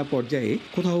উপজেলা পর্যায়ে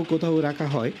কোথাও কোথাও রাখা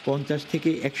হয় 50 থেকে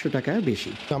 100 টাকা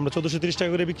বেশি। আমরা 1430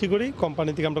 টাকা করে বিক্রি করি,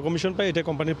 কোম্পানি থেকে আমরা কমিশন পাই, এটা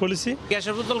কোম্পানির পলিসি।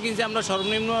 গ্যাসের বোতল কিনছি আমরা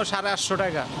সর্বনিম্ন 850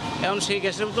 টাকা, এখন সেই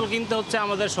গ্যাসের বোতল কিনতে হচ্ছে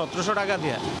আমাদের 1700 টাকা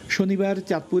দিয়ে। শনিবার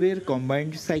চাঁদপুরের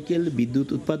কম্বাইন্ড সাইকেল বিদ্যুৎ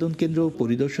উৎপাদন কেন্দ্র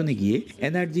পরিদর্শনে গিয়ে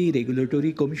এনার্জি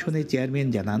রেগুলেটরি কমিশনের চেয়ারম্যান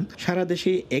জানান, সারা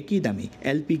দেশে একই দামে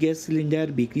এলপি গ্যাস সিলিন্ডার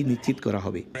বিক্রি নিশ্চিত করা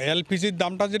হবে। এলপিজির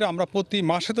দামটা যেটা আমরা প্রতি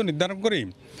মাসে তো নির্ধারণ করি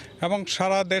এবং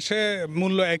সারা দেশে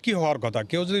মূল্য একই হওয়ার কথা,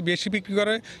 কেউ যদি বেশি বিক্রি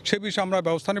করে সে বিষয়ে আমরা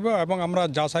ব্যবস্থা নেব এবং আমরা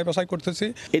যাচাই বাছাই করতেছি।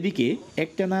 এদিকে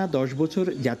একটানা 10 বছর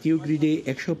জাতীয় গ্রিডে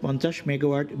 150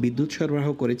 মেগাওয়াট বিদ্যুৎ সরবরাহ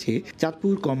করেছে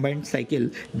চাঁদপুর কম্বাইন্ড সাইকেল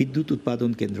বিদ্যুৎ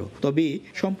উৎপাদন কেন্দ্র। তবে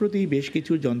সম্প্রতি বেশ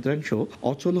কিছু যন্ত্রাংশ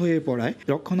অচল হয়ে পড়ায়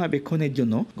রক্ষণাবেক্ষণের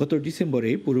জন্য গত ডিসেম্বরে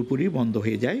পুরোপুরি বন্ধ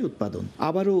হয়ে যায় উৎপাদন।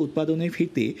 আবারও উৎপাদনে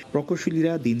ফিরতে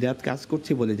প্রকৌশলীরা দিনরাত কাজ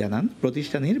করছে বলে জানান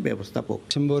প্রতিষ্ঠানের ব্যবস্থাপক।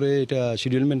 ডিসেম্বরে এটা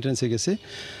শিডিউল মেইনটেন্যান্সে গেছে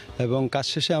এবং কাজ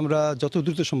শেষে আমরা যত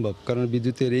দ্রুত সম্ভব, কারণ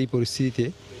বিদ্যুতের এই পরিস্থিতিতে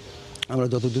আমরা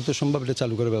যত দ্রুত সম্ভব এটা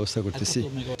চালু করার ব্যবস্থা করতেছি।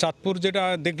 চাঁদপুর যেটা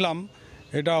দেখলাম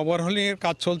এটা ওভারহলিং এর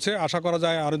কাজ চলছে, আশা করা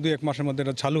যায় আরো 2-1 মাসের মধ্যে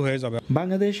এটা চালু হয়ে যাবে।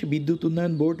 বাংলাদেশ বিদ্যুৎ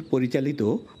উন্নয়ন বোর্ড পরিচালিত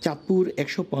চাঁদপুর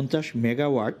 150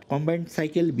 মেগাওয়াট কম্বাইন্ড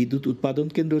সাইকেল বিদ্যুৎ উৎপাদন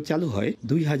কেন্দ্র চালু হয়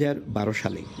 2012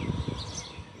 সালে।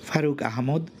 ফারুক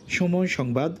আহমদ, সময়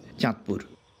সংবাদ, চাঁদপুর।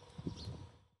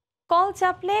 কল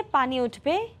চাপলে পানি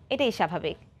উঠবে, এটাই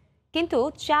স্বাভাবিক, কিন্তু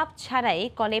চাপ ছাড়াই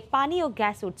কলে পানি ও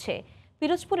গ্যাস উঠছে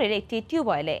পিরোজপুরের একটি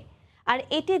টিউবওয়েলে, আর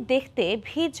এটি দেখতে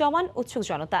ভিড় জমান উৎসুক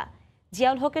জনতা।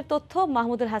 জিয়াউল হকের তথ্য,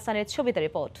 মাহমুদুল হাসানের ছবিতে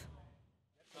রিপোর্ট।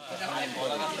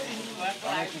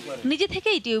 নিজে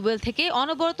থেকেই টিউবওয়েল থেকে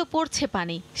অনবরত পড়ছে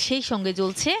পানি, সেই সঙ্গে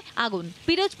জ্বলছে আগুন।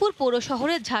 পিরোজপুর পৌর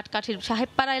শহরের ঝাটকাঠির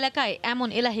সাহেবপাড়া এলাকায় এমন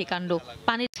এলাহি কাণ্ড।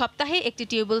 পানির সপ্তাহে একটি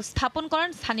টিউবওয়েল স্থাপন করেন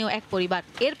স্থানীয় এক পরিবার।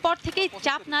 এরপর থেকেই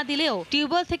চাপ না দিলেও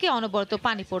টিউবওয়েল থেকে অনবরত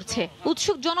পানি পড়ছে।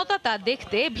 উৎসুক জনতা তা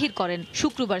দেখতে ভিড় করেন।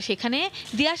 শুক্রবার সেখানে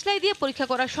দিয়াশলাই দিয়ে পরীক্ষা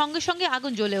করার সঙ্গে সঙ্গে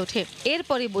আগুন জ্বলে ওঠে।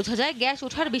 এরপরই বোঝা যায় গ্যাস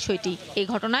ওঠার বিষয়টি। এই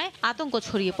ঘটনায় আতঙ্ক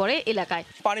ছড়িয়ে পড়ে এলাকায়।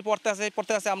 পানি পড়তে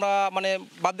আছে, আমরা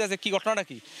বাদ দিয়ে কি ঘটনাটা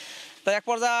কি, তাই এক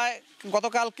পর্যায়ে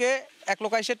গতকালকে এক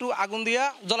লোক এসে একটু আগুন দিয়া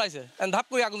জ্বলাইছে, ধাপ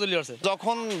করে আগুন জ্বলিয়ে আসছে।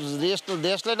 যখন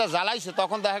দেশলাইটা জ্বালাইছে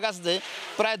তখন দেখা গেছে যে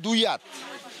প্রায় 2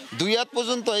 হাত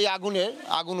পর্যন্ত এই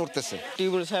আগুন উঠতেছে।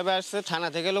 টিউবওয়েল সাহেব আসছে, থানা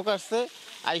থেকে লোক আসছে,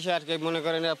 আইসা আর কি মনে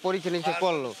করেন পরীক্ষা নিরীক্ষা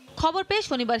করলো। খবর পেয়ে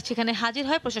শনিবার সেখানে হাজির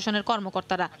হয় প্রশাসনের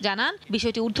কর্মকর্তারা। জানান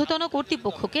বিষয়টি ঊর্ধ্বতন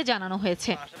কর্তৃপক্ষকে জানানো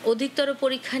হয়েছে। অধিকতর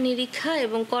পরীক্ষা নিরীক্ষা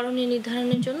এবং করণীয়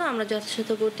নির্ধারণের জন্য আমরা যথাযথ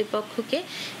কর্তৃপক্ষকে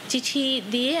চিঠি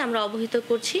দিয়ে আমরা অবহিত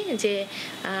করছি যে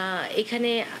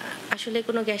এখানে আসলে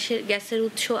কোনো গ্যাসের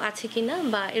উৎস আছে কিনা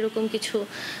বা এরকম কিছু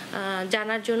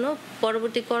জানার জন্য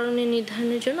পরবর্তী করণীয়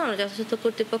নির্ধারণের জন্য আমরা যথাযথ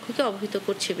কর্তৃপক্ষকে অবহিত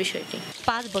করছি বিষয়টি।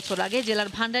 5 বছর আগে জেলার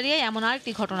ভান্ডারিয়ায় এমন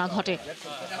আরেকটি ঘটনা ঘটে।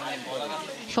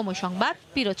 সময় সংবাদ,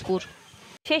 পিরোজপুর।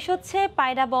 শেষ হচ্ছে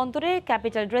পায়রা বন্দরের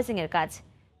ক্যাপিটাল ড্রেজিং এর কাজ।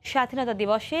 স্বাধীনতা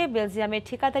দিবসে বেলজিয়ামের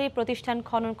ঠিকাদারি প্রতিষ্ঠান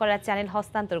খনন করা চ্যানেল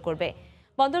হস্তান্তর করবে।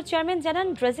 বন্দর চেয়ারম্যান জানান,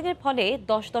 ড্রেজিং এর ফলে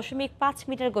 10.5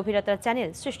 মিটার গভীরতার চ্যানেল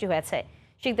সৃষ্টি হয়েছে।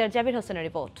 শিকদার জাবির হোসেনের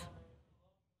রিপোর্ট।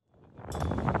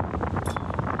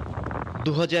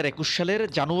 2021 সালের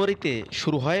জানুয়ারিতে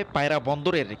শুরু হয় পায়রা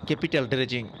বন্দরের ক্যাপিটাল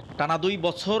ড্রেজিং। টানা 2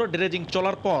 বছর ড্রেজিং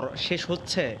চলার পর শেষ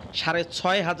হচ্ছে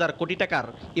 6,500 কোটি টাকার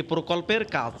এ প্রকল্পের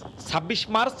কাজ। 26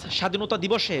 মার্চ স্বাধীনতা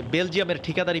দিবসে বেলজিয়ামের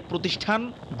ঠিকাদারি প্রতিষ্ঠান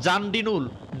জানডিনুল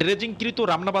ড্রেজিংকৃত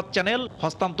রামনাবাদ চ্যানেল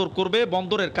হস্তান্তর করবে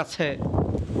বন্দরের কাছে।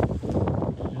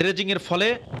 ড্রেজিংয়ের ফলে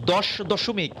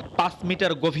 10.5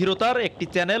 মিটার গভীরতার একটি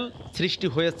চ্যানেল সৃষ্টি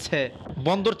হয়েছে।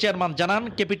 বন্দর চেয়ারম্যান জানান,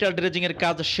 ক্যাপিটাল ড্রেজিংয়ের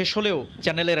কাজ শেষ হলেও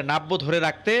চ্যানেলের নাব্য ধরে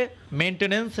রাখতে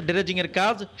মেইনটেনেন্স ড্রেজিংয়ের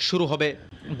কাজ শুরু হবে,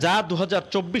 যা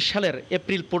 2024 সালের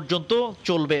এপ্রিল পর্যন্ত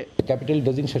চলবে। ক্যাপিটাল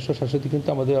ড্রেজিং শেষ হওয়ার সাথে কিন্তু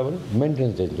আমাদের আবার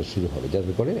মেইনটেনেন্স ড্রেজিংটা শুরু হবে,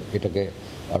 যাতে করে এটাকে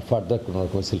আর ফার্দার কোনো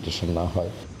রকম সিলটেশন না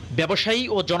হয়। ব্যবসায়ী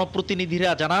ও জনপ্রতিনিধিরা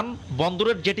জানান,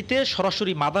 বন্দরের জেটিতে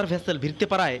সরাসরি মাদার ভেসেল ভিড়তে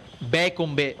পারায় ব্যয়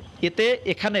কমবে, এতে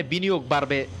এখানে বিনিয়োগ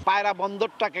বাড়বে। পায়রা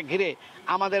বন্দরটাকে ঘিরে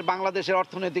আমাদের বাংলাদেশের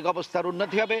অর্থনৈতিক অবস্থার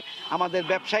উন্নতি হবে, আমাদের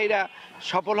ব্যবসায়ীরা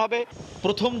সফল হবে।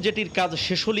 প্রথম জেটির কাজ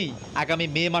শেষ হলেই আগামী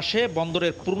মে মাসে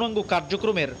বন্দরের পূর্ণাঙ্গ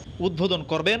কার্যক্রমের উদ্বোধন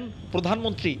করবেন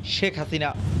প্রধানমন্ত্রী শেখ হাসিনা।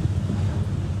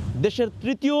 দেশের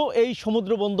তৃতীয় এই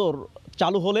সমুদ্র বন্দর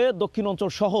চালু হলে দক্ষিণ অঞ্চল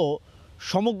সহ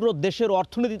সমগ্র দেশের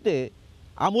অর্থনীতিতে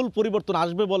আমূল পরিবর্তন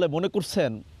আসবে বলে মনে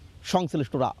করছেন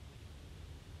সংশ্লিষ্টরা।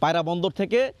 পায়রা বন্দর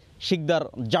থেকে শিকদার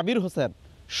জাবির হোসেন,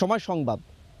 সময় সংবাদ,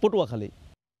 পটুয়াখালী।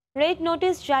 রেড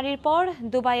নোটিশ জারির পর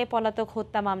দুবাইয়ে পলাতক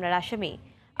হত্যা মামলার আসামি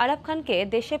আরাফ খানকে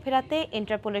দেশে ফেরাতে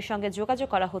ইন্টারপোলের সঙ্গে যোগাযোগ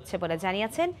করা হচ্ছে বলে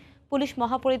জানিয়েছেন পুলিশ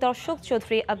মহাপরিদর্শক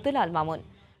চৌধুরী আব্দুল আল মামুন।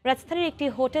 রাজধানীর একটি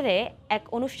হোটেলে এক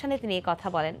অনুষ্ঠানে তিনি কথা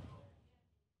বলেন।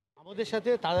 আমাদের সাথে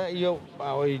তারা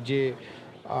ওই যে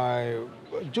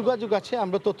যোগাযোগ আছে,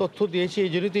 আমরা তো তথ্য দিয়েছি,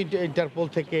 এই জন্যই তো ইন্টারপোল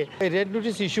থেকে রেড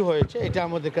নোটিশ ইস্যু হয়েছে। এটা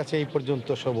আমাদের কাছে এই পর্যন্ত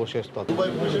সর্বশেষ তথ্য।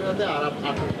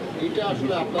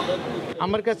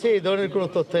 আমার কাছে এই ধরনের কোনো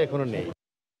তথ্য এখনো নেই।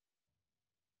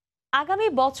 আগামী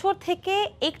বছর থেকে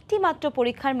একটি মাত্র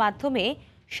পরীক্ষার মাধ্যমে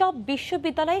সব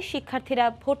বিশ্ববিদ্যালয়ে শিক্ষার্থীরা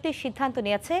ভর্তির সিদ্ধান্ত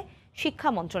নিয়েছে শিক্ষা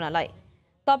মন্ত্রণালয়।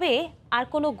 তবে আর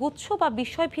কোনো গুচ্ছ বা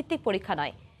বিষয়ভিত্তিক পরীক্ষা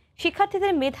নয়।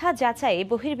 শিক্ষার্থীদের মেধা যাচাই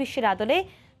বহির্বিশ্বের আদলে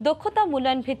দক্ষতা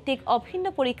মূল্যায়ন ভিত্তিক অভিন্ন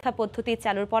পরীক্ষা পদ্ধতি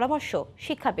চালুর পরামর্শ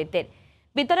শিক্ষাবিদদের।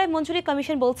 বিদ্যালয় মঞ্জুরি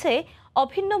কমিশন বলছে,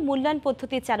 অভিন্ন মূল্যায়ন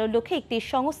পদ্ধতি চালুর লক্ষ্যে একটি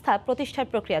সংস্থা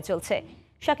প্রতিষ্ঠার প্রক্রিয়া চলছে।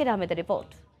 শাকির আহমেদের রিপোর্ট।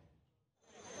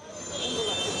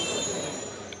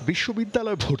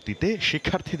 বিশ্ববিদ্যালয় ভর্তিতে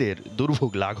শিক্ষার্থীদের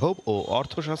দুর্ভোগ লাঘব ও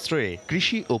অর্থশাস্ত্রে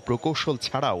কৃষি ও প্রকৌশল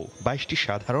ছাড়াও 22টি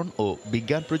সাধারণ ও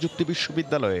বিজ্ঞান প্রযুক্তি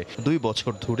বিশ্ববিদ্যালয়ে 2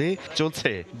 বছর ধরে চলছে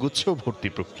গুচ্ছ ভর্তি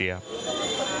প্রক্রিয়া।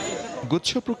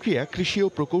 গুচ্ছ প্রক্রিয়া কৃষি ও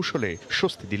প্রকৌশলে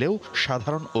স্বস্তি দিলেও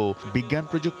সাধারণ ও বিজ্ঞান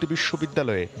প্রযুক্তি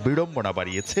বিশ্ববিদ্যালয়ে বিড়ম্বনা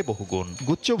বাড়িয়েছে বহুগুণ।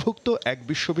 গুচ্ছভুক্ত এক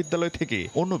বিশ্ববিদ্যালয় থেকে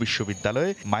অন্য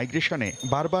বিশ্ববিদ্যালয়ে মাইগ্রেশনে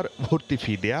বারবার ভর্তি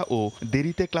ফি দেয়া ও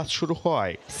দেরিতে ক্লাস শুরু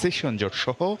হওয়ায় সেশন জট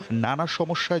সহ নানা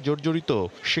সমস্যায় জর্জরিত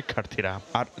শিক্ষার্থীরা।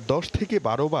 আর 10 থেকে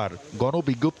 12 বার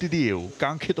গণবিজ্ঞপ্তি দিয়েও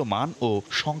কাঙ্ক্ষিত মান ও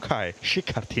সংখ্যায়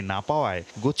শিক্ষার্থী না পাওয়ায়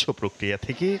গুচ্ছ প্রক্রিয়া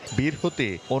থেকে বের হতে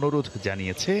অনুরোধ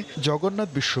জানিয়েছে জগন্নাথ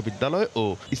বিশ্ববিদ্যালয় ও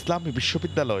ইসলামী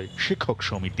বিশ্ববিদ্যালয় শিক্ষক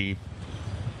সমিতি।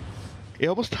 এ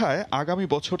অবস্থায় আগামী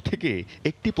বছর থেকে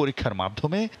একটি পরীক্ষার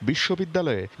মাধ্যমে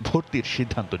বিশ্ববিদ্যালয়ে ভর্তির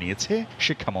সিদ্ধান্ত নিয়েছে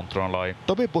শিক্ষা মন্ত্রণালয়।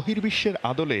 তবে বহির্বিশ্বের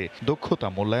আদলে দক্ষতা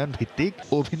মূল্যায়ন ভিত্তিক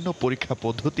অভিন্ন পরীক্ষা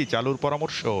পদ্ধতি চালুর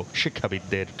পরামর্শ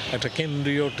শিক্ষাবিদদের। একটা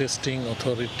কেন্দ্রীয় টেস্টিং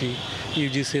অথরিটি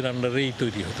ইউজিসির আন্ডারেই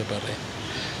তৈরি হতে পারে,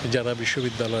 যারা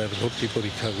বিশ্ববিদ্যালয়ের ভর্তি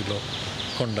পরীক্ষাগুলো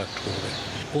কন্ডাক্ট করবে।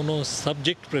 কোনো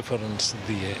সাবজেক্ট প্রেফারেন্স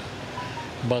দিয়ে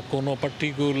বা কোনো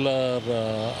পার্টিকুলার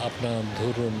আপনার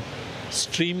ধরুন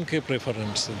স্ট্রিমকে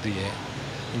প্রেফারেন্স দিয়ে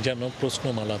যেন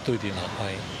প্রশ্নমালা তৈরি না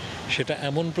হয়, সেটা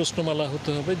এমন প্রশ্নমালা হতে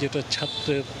হবে যেটা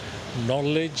ছাত্রের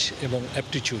নলেজ এবং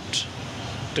অ্যাপটিটিউড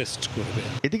টেস্ট করবে।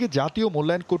 এদিকে জাতীয়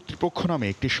মূল্যায়ন কর্তৃপক্ষ নামে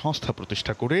একটি সংস্থা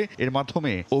প্রতিষ্ঠা করে এর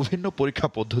মাধ্যমে অভিন্ন পরীক্ষা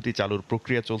পদ্ধতি চালুর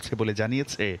প্রক্রিয়া চলছে বলে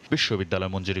জানিয়েছে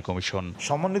বিশ্ববিদ্যালয় মঞ্জুরি কমিশন।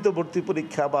 সমন্বিত ভর্তি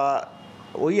পরীক্ষা বা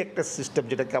ওই একটা সিস্টেম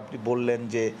যেটাকে আপনি বললেন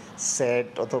যে সেট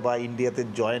অথবা ইন্ডিয়াতে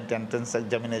জয়েন্ট এন্ট্রান্স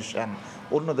এক্সামিনেশন,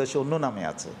 অন্য দেশে অন্য নামে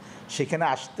আছে, সেখানে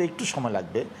আসতে একটু সময়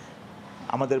লাগবে।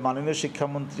 আমাদের মাননীয়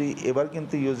শিক্ষামন্ত্রী এবার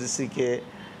কিন্তু ইউজিসিকে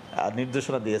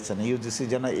নির্দেশনা দিয়েছেন ইউজিসি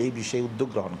যেন এই বিষয়ে উদ্যোগ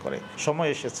গ্রহণ করে। সময়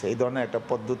এসেছে এই ধরনের একটা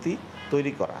পদ্ধতি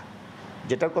তৈরি করা,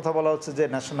 যেটার কথা বলা হচ্ছে যে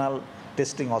ন্যাশনাল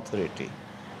টেস্টিং অথরিটি,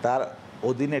 তার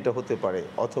অধীনে এটা হতে পারে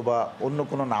অথবা অন্য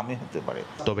কোনো নামে হতে পারে।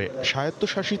 তবে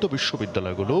স্বায়ত্তশাসিত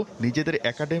বিশ্ববিদ্যালয়গুলো নিজেদের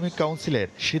একাডেমিক কাউন্সিলের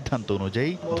সিদ্ধান্ত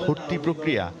অনুযায়ী ভর্তি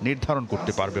প্রক্রিয়া নির্ধারণ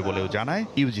করতে পারবে বলেও জানায়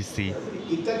ইউজিসি।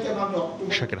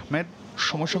 শাকির আহমেদ,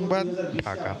 সময় সংবাদ,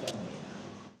 ঢাকা।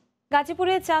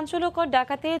 গাজীপুরে চাঞ্চল্যকর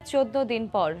ডাকাতে 14 দিন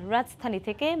পর রাজধানী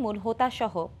থেকে মূল হোতা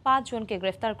সহ 5 জনকে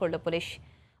গ্রেফতার করল পুলিশ।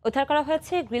 উদ্ধার করা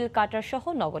হয়েছে গ্রিল কাটার সহ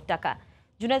নগদ টাকা।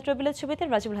 জুনায়েদ রবিলের ছবিতে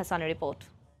রাজিবুল হাসানের রিপোর্ট।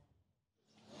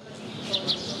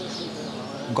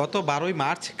 গত 12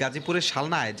 মার্চ গাজীপুরের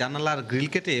শালনায় জানালার গ্রিল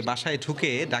কেটে বাসায় ঢুকে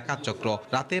ডাকাত চক্র।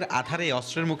 রাতের আধারে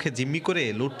অস্ত্রের মুখে জিম্মি করে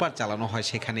লুটপাট চালানো হয়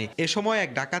সেখানে। এ সময় এক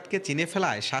ডাকাতকে চিনে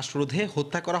ফেলায় শ্বাসরোধে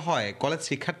হত্যা করা হয় কলেজ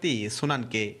শিক্ষার্থী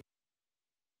সুনানকে।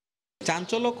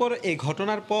 চাঞ্চল্যকর এই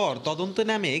ঘটনার পর তদন্তে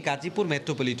নামে গাজীপুর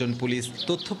মেট্রোপলিটন পুলিশ।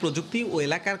 তথ্য প্রযুক্তি ও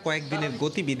এলাকার কয়েকদিনের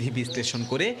গতিবিধি বিশ্লেষণ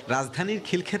করে রাজধানীর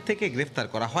খিলক্ষেত থেকে গ্রেফতার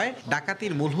করা হয়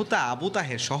ডাকাতির মূল হোতা আবু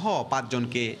তাহের সহ 5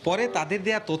 জনকে। পরে তাদের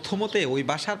দেয়া তথ্য মতে ওই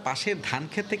বাসার পাশের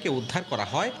ধানক্ষেত থেকে উদ্ধার করা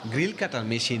হয় গ্রিল কাটার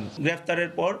মেশিন।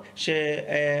 গ্রেফতারের পর সে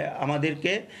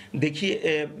আমাদেরকে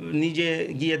নিজে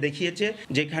গিয়ে দেখিয়েছে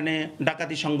যেখানে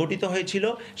ডাকাতি সংগঠিত হয়েছিল,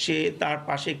 সে তার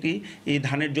পাশে একটি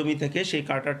ধানের জমি থেকে সেই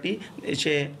কাটারটি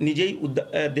সে নিজেই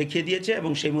দেখিয়ে দিয়েছে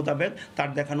এবং সেই মোতাবেক তার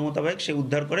দেখানো মোতাবেক সে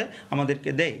উদ্ধার করে আমাদেরকে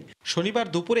দেয়। শনিবার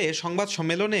দুপুরে সংবাদ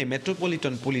সম্মেলনে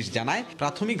মেট্রোপলিটন পুলিশ জানায়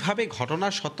প্রাথমিকভাবে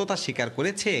ঘটনার সত্যতা স্বীকার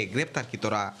করেছে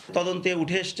গ্রেপ্তারকৃতরা। তদন্তে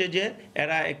উঠে এসছে যে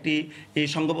এরা একটি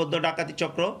সংঘবদ্ধ ডাকাতি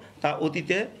চক্র, তা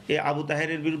অতীতে আবু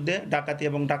তাহেরের বিরুদ্ধে ডাকাতি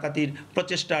এবং ডাকাতির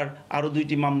প্রচেষ্টার আরও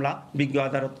 2টি মামলা বিজ্ঞ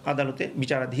আদালতে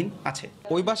বিচারাধীন আছে।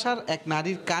 ওই বাসার এক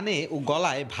নারীর কানে ও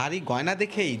গলায় ভারী গয়না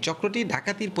দেখেই চক্রটি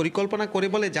ডাকাতির পরিকল্পনা করে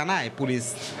বলে জানায় পুলিশ।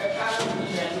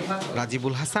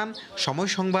 রাজিবুল হাসান, সময়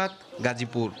সংবাদ,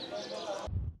 গাজীপুর।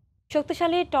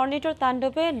 শক্তিশালী টর্নেডোর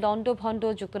তাণ্ডবে লন্ডভন্ড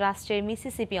যুক্তরাষ্ট্রের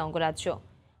মিসিসিপি অঙ্গরাজ্য।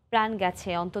 প্রাণ গেছে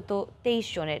অন্তত 23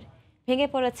 জনের। ভেঙে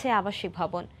পড়েছে আবাসিক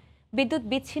ভবন। বিদ্যুৎ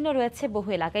বিচ্ছিন্ন রয়েছে বহু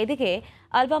এলাকা। এদিকে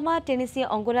আলবামা, টেনেসি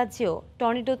অঙ্গরাজ্যেও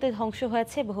টর্নেডোতে ধ্বংস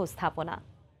হয়েছে বহু স্থাপনা।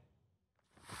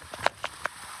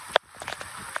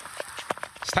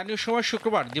 স্থানীয় সময়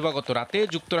শুক্রবার দিবাগত রাতে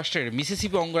যুক্তরাষ্ট্রের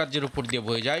মিসিসিপি অঙ্গরাজ্যের উপর দিয়ে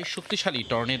বয়ে যায় শক্তিশালী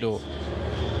টর্নেডো।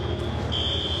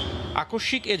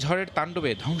 আকস্মিক এ ঝড়ের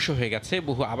তাণ্ডবে ধ্বংস হয়ে গেছে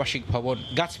বহু আবাসিক ভবন,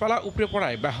 গাছপালা উপড়ে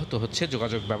পড়ায় ব্যাহত হচ্ছে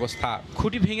যোগাযোগ ব্যবস্থা,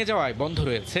 খুঁটি ভেঙে যাওয়ায় বন্ধ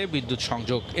রয়েছে বিদ্যুৎ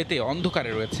সংযোগ। এতে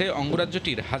অন্ধকারে রয়েছে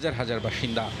অঙ্গরাজ্যটির হাজার হাজার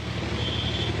বাসিন্দা।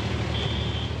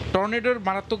 টর্নেডোর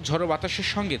মারাত্মক ঝড়ো বাতাসের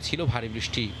সঙ্গে ছিল ভারী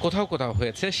বৃষ্টি, কোথাও কোথাও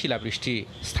হয়েছে শিলাবৃষ্টি।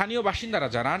 স্থানীয় বাসিন্দারা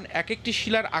জানান, এক একটি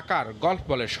শিলার আকার গল্ফ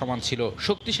বলের সমান ছিল।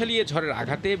 শক্তিশালী এ ঝড়ের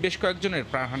আঘাতে বেশ কয়েকজনের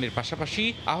প্রাণহানির পাশাপাশি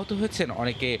আহত হয়েছেন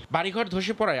অনেকে। বাড়িঘর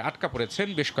ধসে পড়ায় আটকা পড়েছেন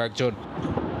বেশ কয়েকজন।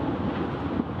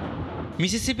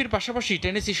 মিসিসিপির পাশাপাশি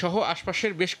টেনেসি সহ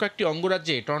আশপাশের বেশ কয়েকটি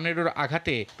অঙ্গরাজ্যে টর্নেডোর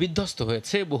আঘাতে বিধ্বস্ত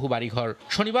হয়েছে বহু বাড়িঘর।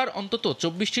 শনিবার অন্তত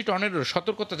 24টি টর্নেডোর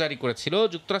সতর্কতা জারি করেছিল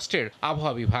যুক্তরাষ্ট্রের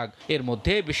আবহাওয়া বিভাগ। এর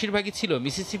মধ্যে বেশিরভাগই ছিল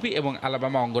মিসিসিপি এবং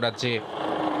আলাবামা অঙ্গরাজ্যে।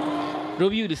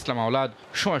 রবিউল ইসলাম আওলাদ,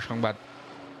 সময় সংবাদ।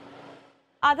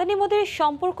 আদানি মোদির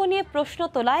সম্পর্ক নিয়ে প্রশ্ন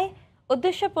তোলায়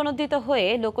উদ্দেশ্য প্রণোদিত হয়ে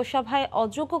লোকসভায়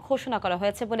অযোগ্য ঘোষণা করা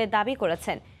হয়েছে বলে দাবি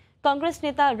করেছেন কংগ্রেস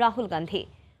নেতা রাহুল গান্ধী।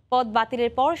 পদ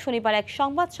বাতিলের পর শনিবার এক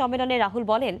সংবাদ সম্মেলনে রাহুল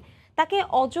বলেন, তাকে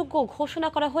অযোগ্য ঘোষণা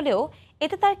করা হলেও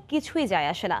এতে তার কিছুই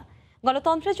যায় আসে না।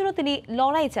 গণতন্ত্রের জন্য তিনি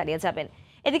লড়াই চালিয়ে যাবেন।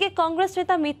 এদিকে কংগ্রেস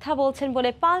নেতা মিথ্যা বলছেন বলে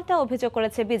পাল্টা অভিযোগ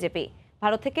করেছে বিজেপি।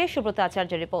 ভারত থেকে সুব্রত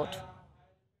আচার্যের রিপোর্ট।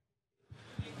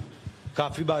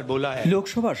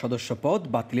 লোকসভার সদস্য পদ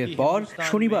বাতিলের পর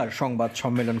শনিবার সংবাদ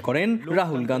সম্মেলন করেন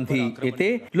রাহুল গান্ধী। এতে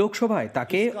লোকসভায়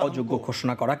তাকে অযোগ্য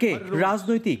ঘোষণা করাকে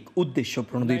রাজনৈতিক উদ্দেশ্য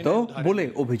প্রণোদিত বলে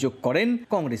অভিযোগ করেন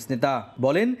কংগ্রেস নেতা।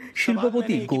 বলেন,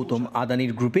 শিল্পপতি গৌতম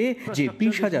আদানির গ্রুপে যে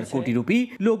 20,000 কোটি রুপি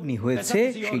লগ্নি হয়েছে,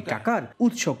 সেই টাকার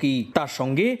উৎস কি? তার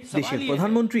সঙ্গে দেশের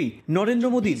প্রধানমন্ত্রী নরেন্দ্র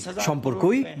মোদীর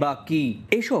সম্পর্কই বা কি?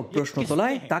 এসব প্রশ্ন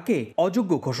তোলায় তাকে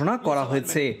অযোগ্য ঘোষণা করা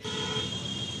হয়েছে।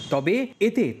 তবে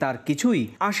এতে তার কিছুই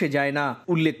আসে যায় না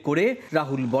উল্লেখ করে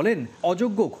রাহুল বলেন,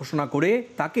 অযোগ্য ঘোষণা করে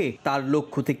তাকে তার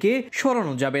লক্ষ্য থেকে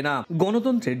সরানো যাবে না।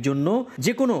 গণতন্ত্রের জন্য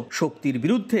যে কোনো শক্তির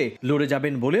বিরুদ্ধে লড়ে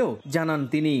যাবেন বলেও জানান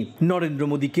তিনি। নরেন্দ্র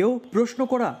মোদীকেও প্রশ্ন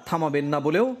করা থামাবেন না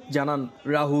বলেও জানান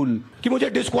রাহুল। कि मुझे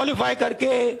डिस्क्वालीफाई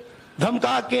करके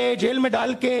धमका के जेल में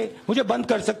डाल के मुझे बंद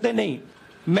कर सकते नहीं।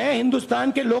 मैं हिंदुस्तान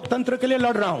के लोकतंत्र के लिए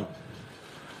लड़ रहा हूं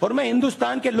और मैं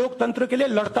हिंदुस्तान के लोकतंत्र के लिए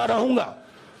लड़ता रहूंगा,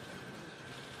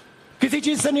 किसी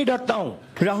चीज से नहीं डरता हूं।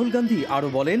 রাহুল গান্ধী আরো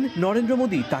বলেন, নরেন্দ্র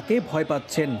মোদী তাকে ভয়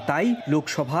পাচ্ছেন, তাই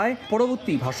লোকসভায়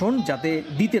পরবর্তী ভাষণ যাতে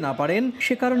দিতে না পারেন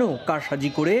সে কারণেও কারসাজি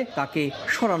করে তাকে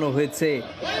সরানো হয়েছে।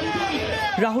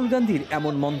 রাহুল গান্ধীর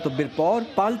এমন মন্তব্যের পর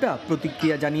পাল্টা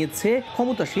প্রতিক্রিয়া জানিয়েছে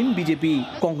ক্ষমতাসীন বিজেপি।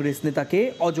 কংগ্রেস নেতাকে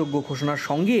অযোগ্য ঘোষণার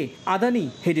সঙ্গে আদানি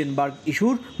হেডেনবার্গ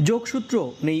ইস্যুর যোগসূত্র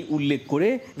নেই উল্লেখ করে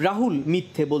রাহুল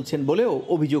মিথ্যে বলছেন বলেও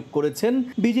অভিযোগ করেছেন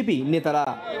বিজেপি নেতারা।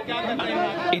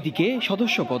 এদিকে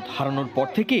সদস্যপদ হারানোর পর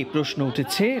থেকে প্রশ্ন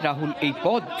উঠেছে, রাহুল এই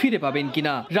পদ ফিরে পাবেন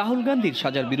কিনা। রাহুল গান্ধীর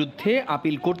সাজার বিরুদ্ধে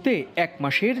আপিল করতে 1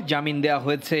 মাসের জামিন দেওয়া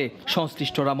হয়েছে।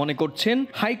 সংশ্লিষ্টরা মনে করছেন,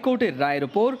 হাইকোর্টের রায়ের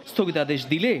ওপর স্থগিতাদেশ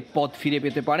দিলে পদ ফিরে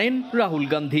পেতে পারেন রাহুল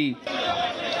গান্ধী।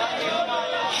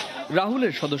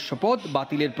 রাহুলের সদস্যপদ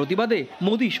বাতিলের প্রতিবাদে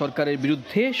মোদী সরকারের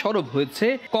বিরুদ্ধে সরব হয়েছে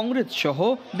কংগ্রেস সহ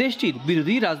দেশটির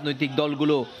বিরোধী রাজনৈতিক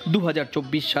দলগুলো।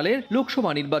 2024 সালের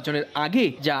লোকসভা নির্বাচনের আগে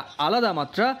যা আলাদা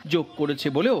মাত্রা যোগ করেছে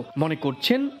বলেও মনে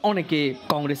করছেন অনেকে।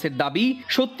 কংগ্রেসের দাবি,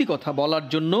 সত্যি কথা বলার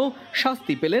জন্য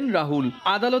শাস্তি পেলেন রাহুল।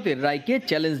 আদালতের রায়কে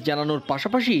চ্যালেঞ্জ জানানোর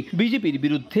পাশাপাশি বিজেপির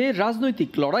বিরুদ্ধে রাজনৈতিক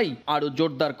লড়াই আরও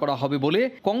জোরদার করা হবে বলে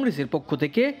কংগ্রেসের পক্ষ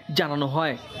থেকে জানানো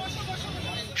হয়।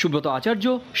 সুব্রত আচার্য,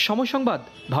 সময় সংবাদ,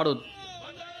 ভারত।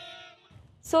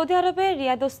 সৌদি আরবের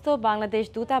রিয়াদস্থ বাংলাদেশ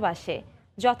দূতাবাসে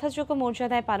যথাযোগ্য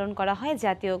মর্যাদায় পালন করা হয়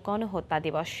জাতীয় গণহত্যা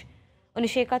দিবস।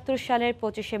 1971 সালের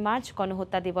 25শে মার্চ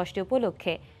গণহত্যা দিবসটি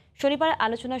উপলক্ষে শনিবার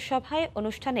আলোচনা সভায়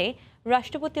অনুষ্ঠানে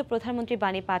রাষ্ট্রপতি ও প্রধানমন্ত্রীর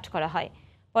বাণী পাঠ করা হয়।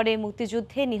 পরে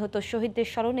মুক্তিযুদ্ধে নিহত শহীদদের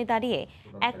স্মরণে দাঁড়িয়ে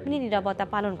 1 মিনিট নীরবতা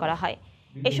পালন করা হয়।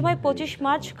 এ সময় 25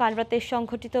 মার্চ কালরাতে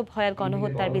সংঘটিত ভয়াল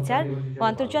গণহত্যার বিচার ও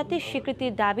আন্তর্জাতিক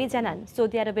স্বীকৃতির দাবি জানান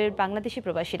সৌদি আরবের বাংলাদেশি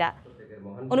প্রবাসীরা।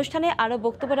 অনুষ্ঠানে আরও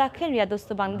বক্তব্য রাখেন রিয়াদস্থ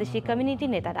বাংলাদেশি কমিউনিটি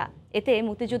নেতারা। এতে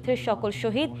মুক্তিযুদ্ধের সকল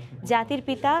শহীদ, জাতির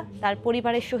পিতা, তার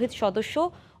পরিবারের শহীদ সদস্য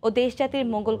ও দেশ জাতির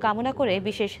মঙ্গল কামনা করে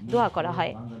বিশেষ দোয়া করা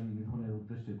হয়।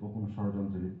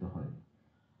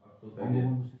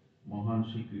 মহান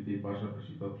স্বীকৃতির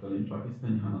পাশাপাশি তৎকালীন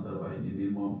পাকিস্তানি হানাদার বাহিনীর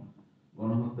নির্মম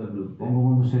গণহত্যার বিরুদ্ধে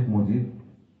বঙ্গবন্ধু শেখ মুজিব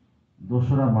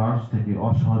 2রা মার্চ থেকে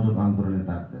অসহযোগ আন্দোলনের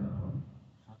ডাক দেন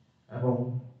এবং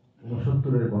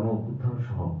 69-এর গণ অভ্যুত্থান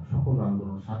সহ সকল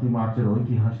আন্দোলন 7ই মার্চের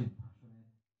ঐতিহাসিক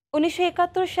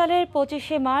 1971 সালের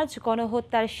 25শে মার্চ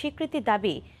গণহত্যার স্বীকৃতি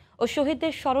দাবি ও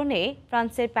শহীদদের স্মরণে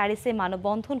ফ্রান্সের প্যারিসে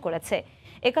মানববন্ধন করেছে।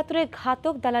 ৭১-এর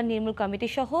ঘাতক দালাল নির্মূল কমিটি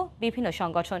সহ বিভিন্ন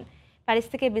সংগঠন। প্যারিস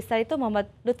থেকে বিস্তারিত মোহাম্মদ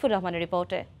লুৎফুর রহমানের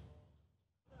রিপোর্টে।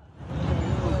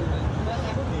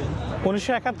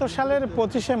 1971 সালের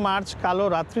 25শে মার্চ কালো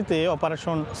রাত্রিতে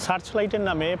অপারেশন সার্চলাইটের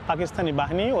নামে পাকিস্তানি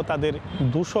বাহিনী ও তাদের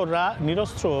দূষররা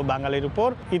নিরস্ত্র বাঙালির উপর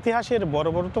ইতিহাসের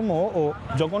বর্বরতম ও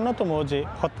জঘন্যতম যে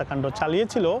হত্যাকাণ্ড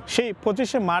চালিয়েছিল, সেই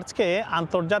 25শে মার্চকে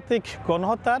আন্তর্জাতিক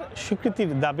গণহত্যার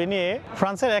স্বীকৃতির দাবি নিয়ে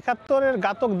ফ্রান্সের 71-এর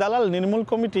ঘাতক দালাল নির্মূল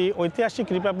কমিটি ঐতিহাসিক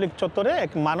রিপাবলিক চত্বরে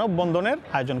এক মানববন্ধনের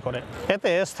আয়োজন করে।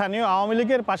 এতে স্থানীয় আওয়ামী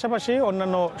লীগের পাশাপাশি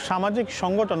অন্যান্য সামাজিক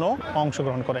সংগঠনও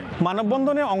অংশগ্রহণ করে।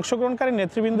 মানববন্ধনে অংশগ্রহণকারী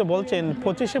নেতৃবৃন্দ বলছেন,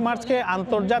 25শে মার্চকে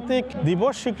আন্তর্জাতিক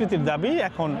দিবস স্বীকৃতির দাবি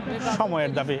এখন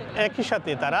সময়ের দাবি। একই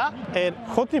সাথে তারা এর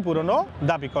ক্ষতিপূরণও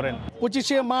দাবি করেন।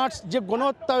 25শে মার্চ যে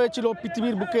গণহত্যা হয়েছিল,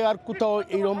 পৃথিবীর বুকে আর কোথাও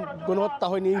এইরকম গণহত্যা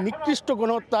হয়নি। এই নিকৃষ্ট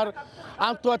গণহত্যার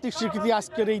আন্তর্জাতিক স্বীকৃতি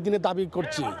আজকের এই দিনে দাবি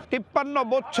করছি। 53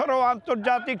 বছরও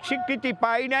আন্তর্জাতিক স্বীকৃতি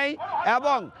পাই নাই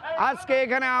এবং আজকে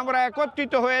এখানে আমরা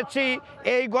একত্রিত হয়েছি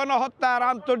এই গণহত্যার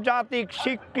আন্তর্জাতিক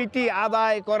স্বীকৃতি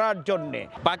আদায় করার জন্য।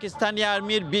 পাকিস্তানি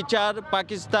আর্মির বিচার,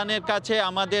 পাকিস্তানের কাছে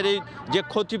আমাদের এই যে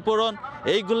ক্ষতিপূরণ,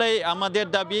 এইগুলাই আমাদের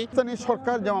দাবি।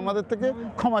 সরকার যেন আমাদের থেকে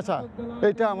ক্ষমা চায়,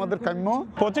 এটা আমাদের কাম্য।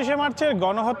 25শে মার্চের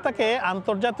গণহত্যাকে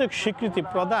আন্তর্জাতিক স্বীকৃতি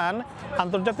প্রদান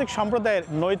আন্তর্জাতিক সম্প্রদায়ের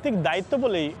নৈতিক দায়িত্ব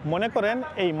বলেই মনে করেন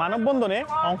এই মানববন্ধনে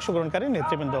অংশগ্রহণকারী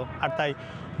নেতৃবৃন্দ। আর তাই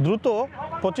দ্রুত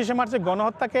 25শে মার্চের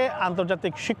গণহত্যাকে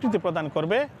আন্তর্জাতিক স্বীকৃতি প্রদান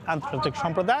করবে আন্তর্জাতিক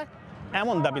সম্প্রদায়,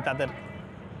 এমন দাবি তাদের।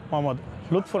 মোহাম্মদ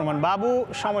লুৎফুর রহমান বাবু,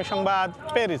 সময় সংবাদ,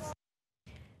 প্যারিস।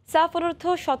 সাফ অনূর্ধ্ব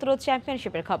 17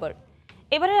 চ্যাম্পিয়নশিপের খবর।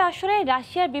 এবারের আসরে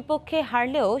রাশিয়ার বিপক্ষে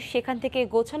হারলেও সেখান থেকে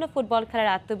গোছানো ফুটবল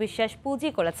খেলার আত্মবিশ্বাস পুঁজি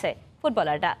করেছে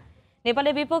ফুটবলাররা।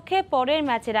 নেপালের বিপক্ষে পরের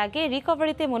ম্যাচের আগে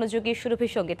রিকভারিতে মনোযোগী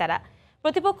সুরভির সঙ্গে তারা।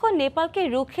 প্রতিপক্ষ নেপালকে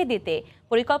রুখে দিতে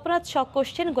পরিকল্পনা ছক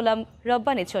কষছেন গোলাম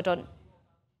রব্বানী ছোটন।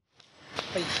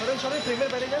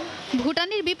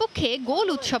 ভুটানের বিপক্ষে গোল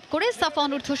উৎসব করে সাফ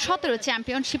অনূর্ধ্ব 17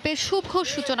 চ্যাম্পিয়নশিপের শুভ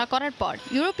সূচনা করার পর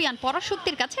ইউরোপিয়ান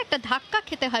পরাশক্তির কাছে একটা ধাক্কা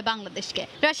খেতে হয় বাংলাদেশকে।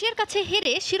 রাশিয়ার কাছে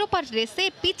হেরে শিরোপার রেসে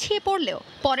পিছিয়ে পড়লেও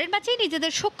পরের ম্যাচে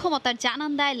নিজেদের সক্ষমতার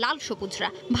জানান দেয় লাল সবুজরা।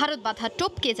 ভারত বাধা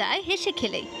টপকে যায় হেসে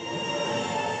খেলেই।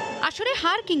 আসরে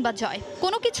হার কিংবা জয়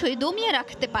কোনো কিছুই দমিয়ে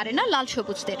রাখতে পারে না লাল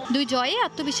সবুজদের। দুই জয়ে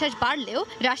আত্মবিশ্বাস বাড়লেও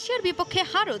রাশিয়ার বিপক্ষে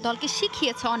হারও দলকে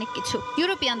শিখিয়েছে অনেক কিছু।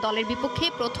 ইউরোপিয়ান দলের বিপক্ষে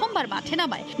প্রথমবার মাঠে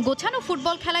নামায় গোছানো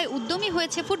ফুটবল খেলায় উদ্যমী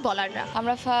হয়েছে ফুটবলাররা।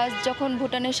 আমরা ফার্স্ট যখন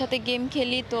ভুটানের সাথে গেম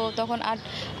খেলি তো তখন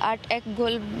 8-1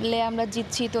 গোলে আমরা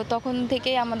জিতছি, তো তখন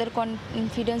থেকেই আমাদের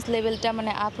কনফিডেন্স লেভেলটা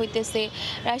মানে আপ হইতেছে।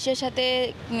 রাশিয়ার সাথে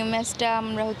ম্যাচটা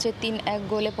আমরা 3-1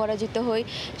 গোলে পরাজিত হই,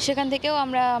 সেখান থেকেও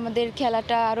আমরা আমাদের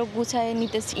খেলাটা আরও গুছায়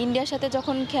নিতেছি। ইন্ডিয়ার সাথে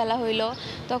যখন খেলা হইলো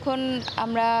তখন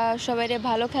আমরা সবাইরে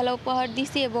ভালো খেলা উপহার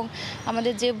দিছি এবং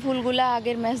আমাদের যে ভুলগুলো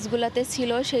আগের ম্যাচগুলোতে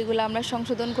ছিল সেইগুলো আমরা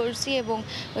সংশোধন করছি এবং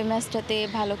ওই ম্যাচটাতে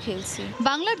ভালো খেলছি।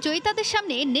 বাংলার জয়িতাদের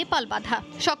সামনে নেপাল বাধা।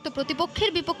 শক্ত প্রতিপক্ষের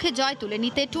বিপক্ষে জয় তুলে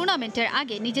নিতে টুর্নামেন্টের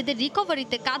আগে নিজেদের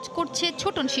রিকভারিতে কাজ করছে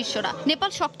ছোটন শিষ্যরা।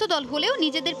 নেপাল শক্ত দল হলেও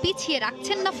নিজেদের পিছিয়ে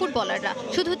রাখছেন না ফুটবলাররা।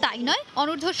 শুধু তাই নয়,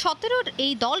 অনূর্ধ্ব 17-র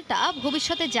এই দলটা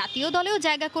ভবিষ্যতে জাতীয় দলেও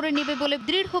জায়গা করে নেবে বলে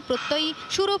দৃঢ় প্রত্যয়ী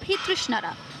সুরভি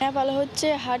তৃষ্ণারা। নেপাল হচ্ছে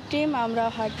হার্ড টিম, আমরা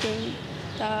হার্ড টিম,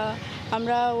 তা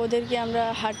আমরা ওদেরকে আমরা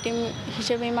হার্ড টিম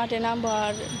হিসেবে মাঠে নামবো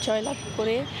আর জয়লাভ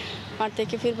করে মাঠ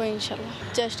থেকে ফিরবো ইনশাল্লাহ।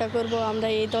 চেষ্টা করব আমরা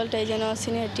এই দলটাই যেন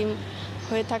সিনিয়র টিম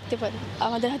হয়ে থাকতে পারি।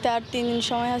 আমাদের হাতে আর 3 দিন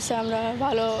সময় আছে, আমরা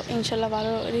ভালো ইনশাল্লাহ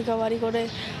ভালো রিকভারি করে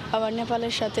আবার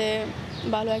নেপালের সাথে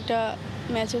ভালো একটা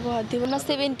ম্যাচ উপহার দিব। আমরা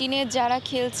 17-এ যারা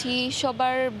খেলছি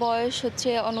সবার বয়স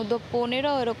অনূর্ধ্ব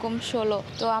 15 এরকম 16,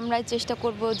 তো আমরাই চেষ্টা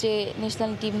করব যে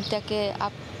ন্যাশনাল টিমটাকে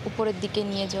উপরের দিকে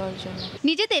নিয়ে যাওয়ার জন্য।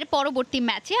 নিজেদের পরবর্তী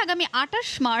ম্যাচে আগামী 28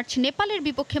 মার্চ নেপালের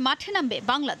বিপক্ষে মাঠে নামবে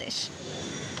বাংলাদেশ।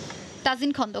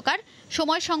 তাজিন খন্দকার,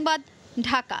 সময় সংবাদ,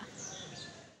 ঢাকা।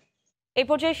 এই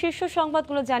পর্যায়ে শীর্ষ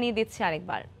সংবাদগুলো জানিয়ে দিচ্ছে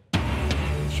আরেকবার।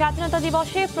 স্বাধীনতা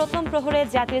দিবসে প্রথম প্রহরে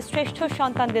জাতির শ্রেষ্ঠ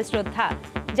সন্তানদের শ্রদ্ধা।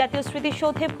 জাতীয়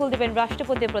স্মৃতিসৌধে ফুল দেবেন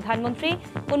রাষ্ট্রপতি, প্রধানমন্ত্রী।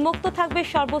 উন্মুক্ত থাকবে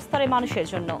সর্বস্তরের মানুষের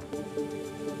জন্য।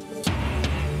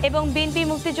 এবং বিএনপি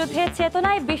মুক্তিযুদ্ধের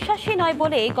চেতনায় বিশ্বাসী নয়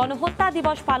বলে গণহত্যা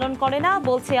দিবস পালন করে না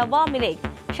বলছে আওয়ামী লীগ।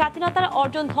 স্বাধীনতার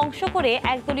অর্জন ধ্বংস করে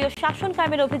একদলীয় শাসন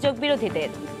কায়েমের অভিযোগ বিরোধীদের।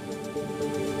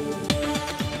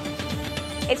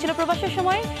 এ ছিল প্রবাসের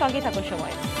সময়, সঙ্গে থাকুন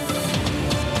সময়।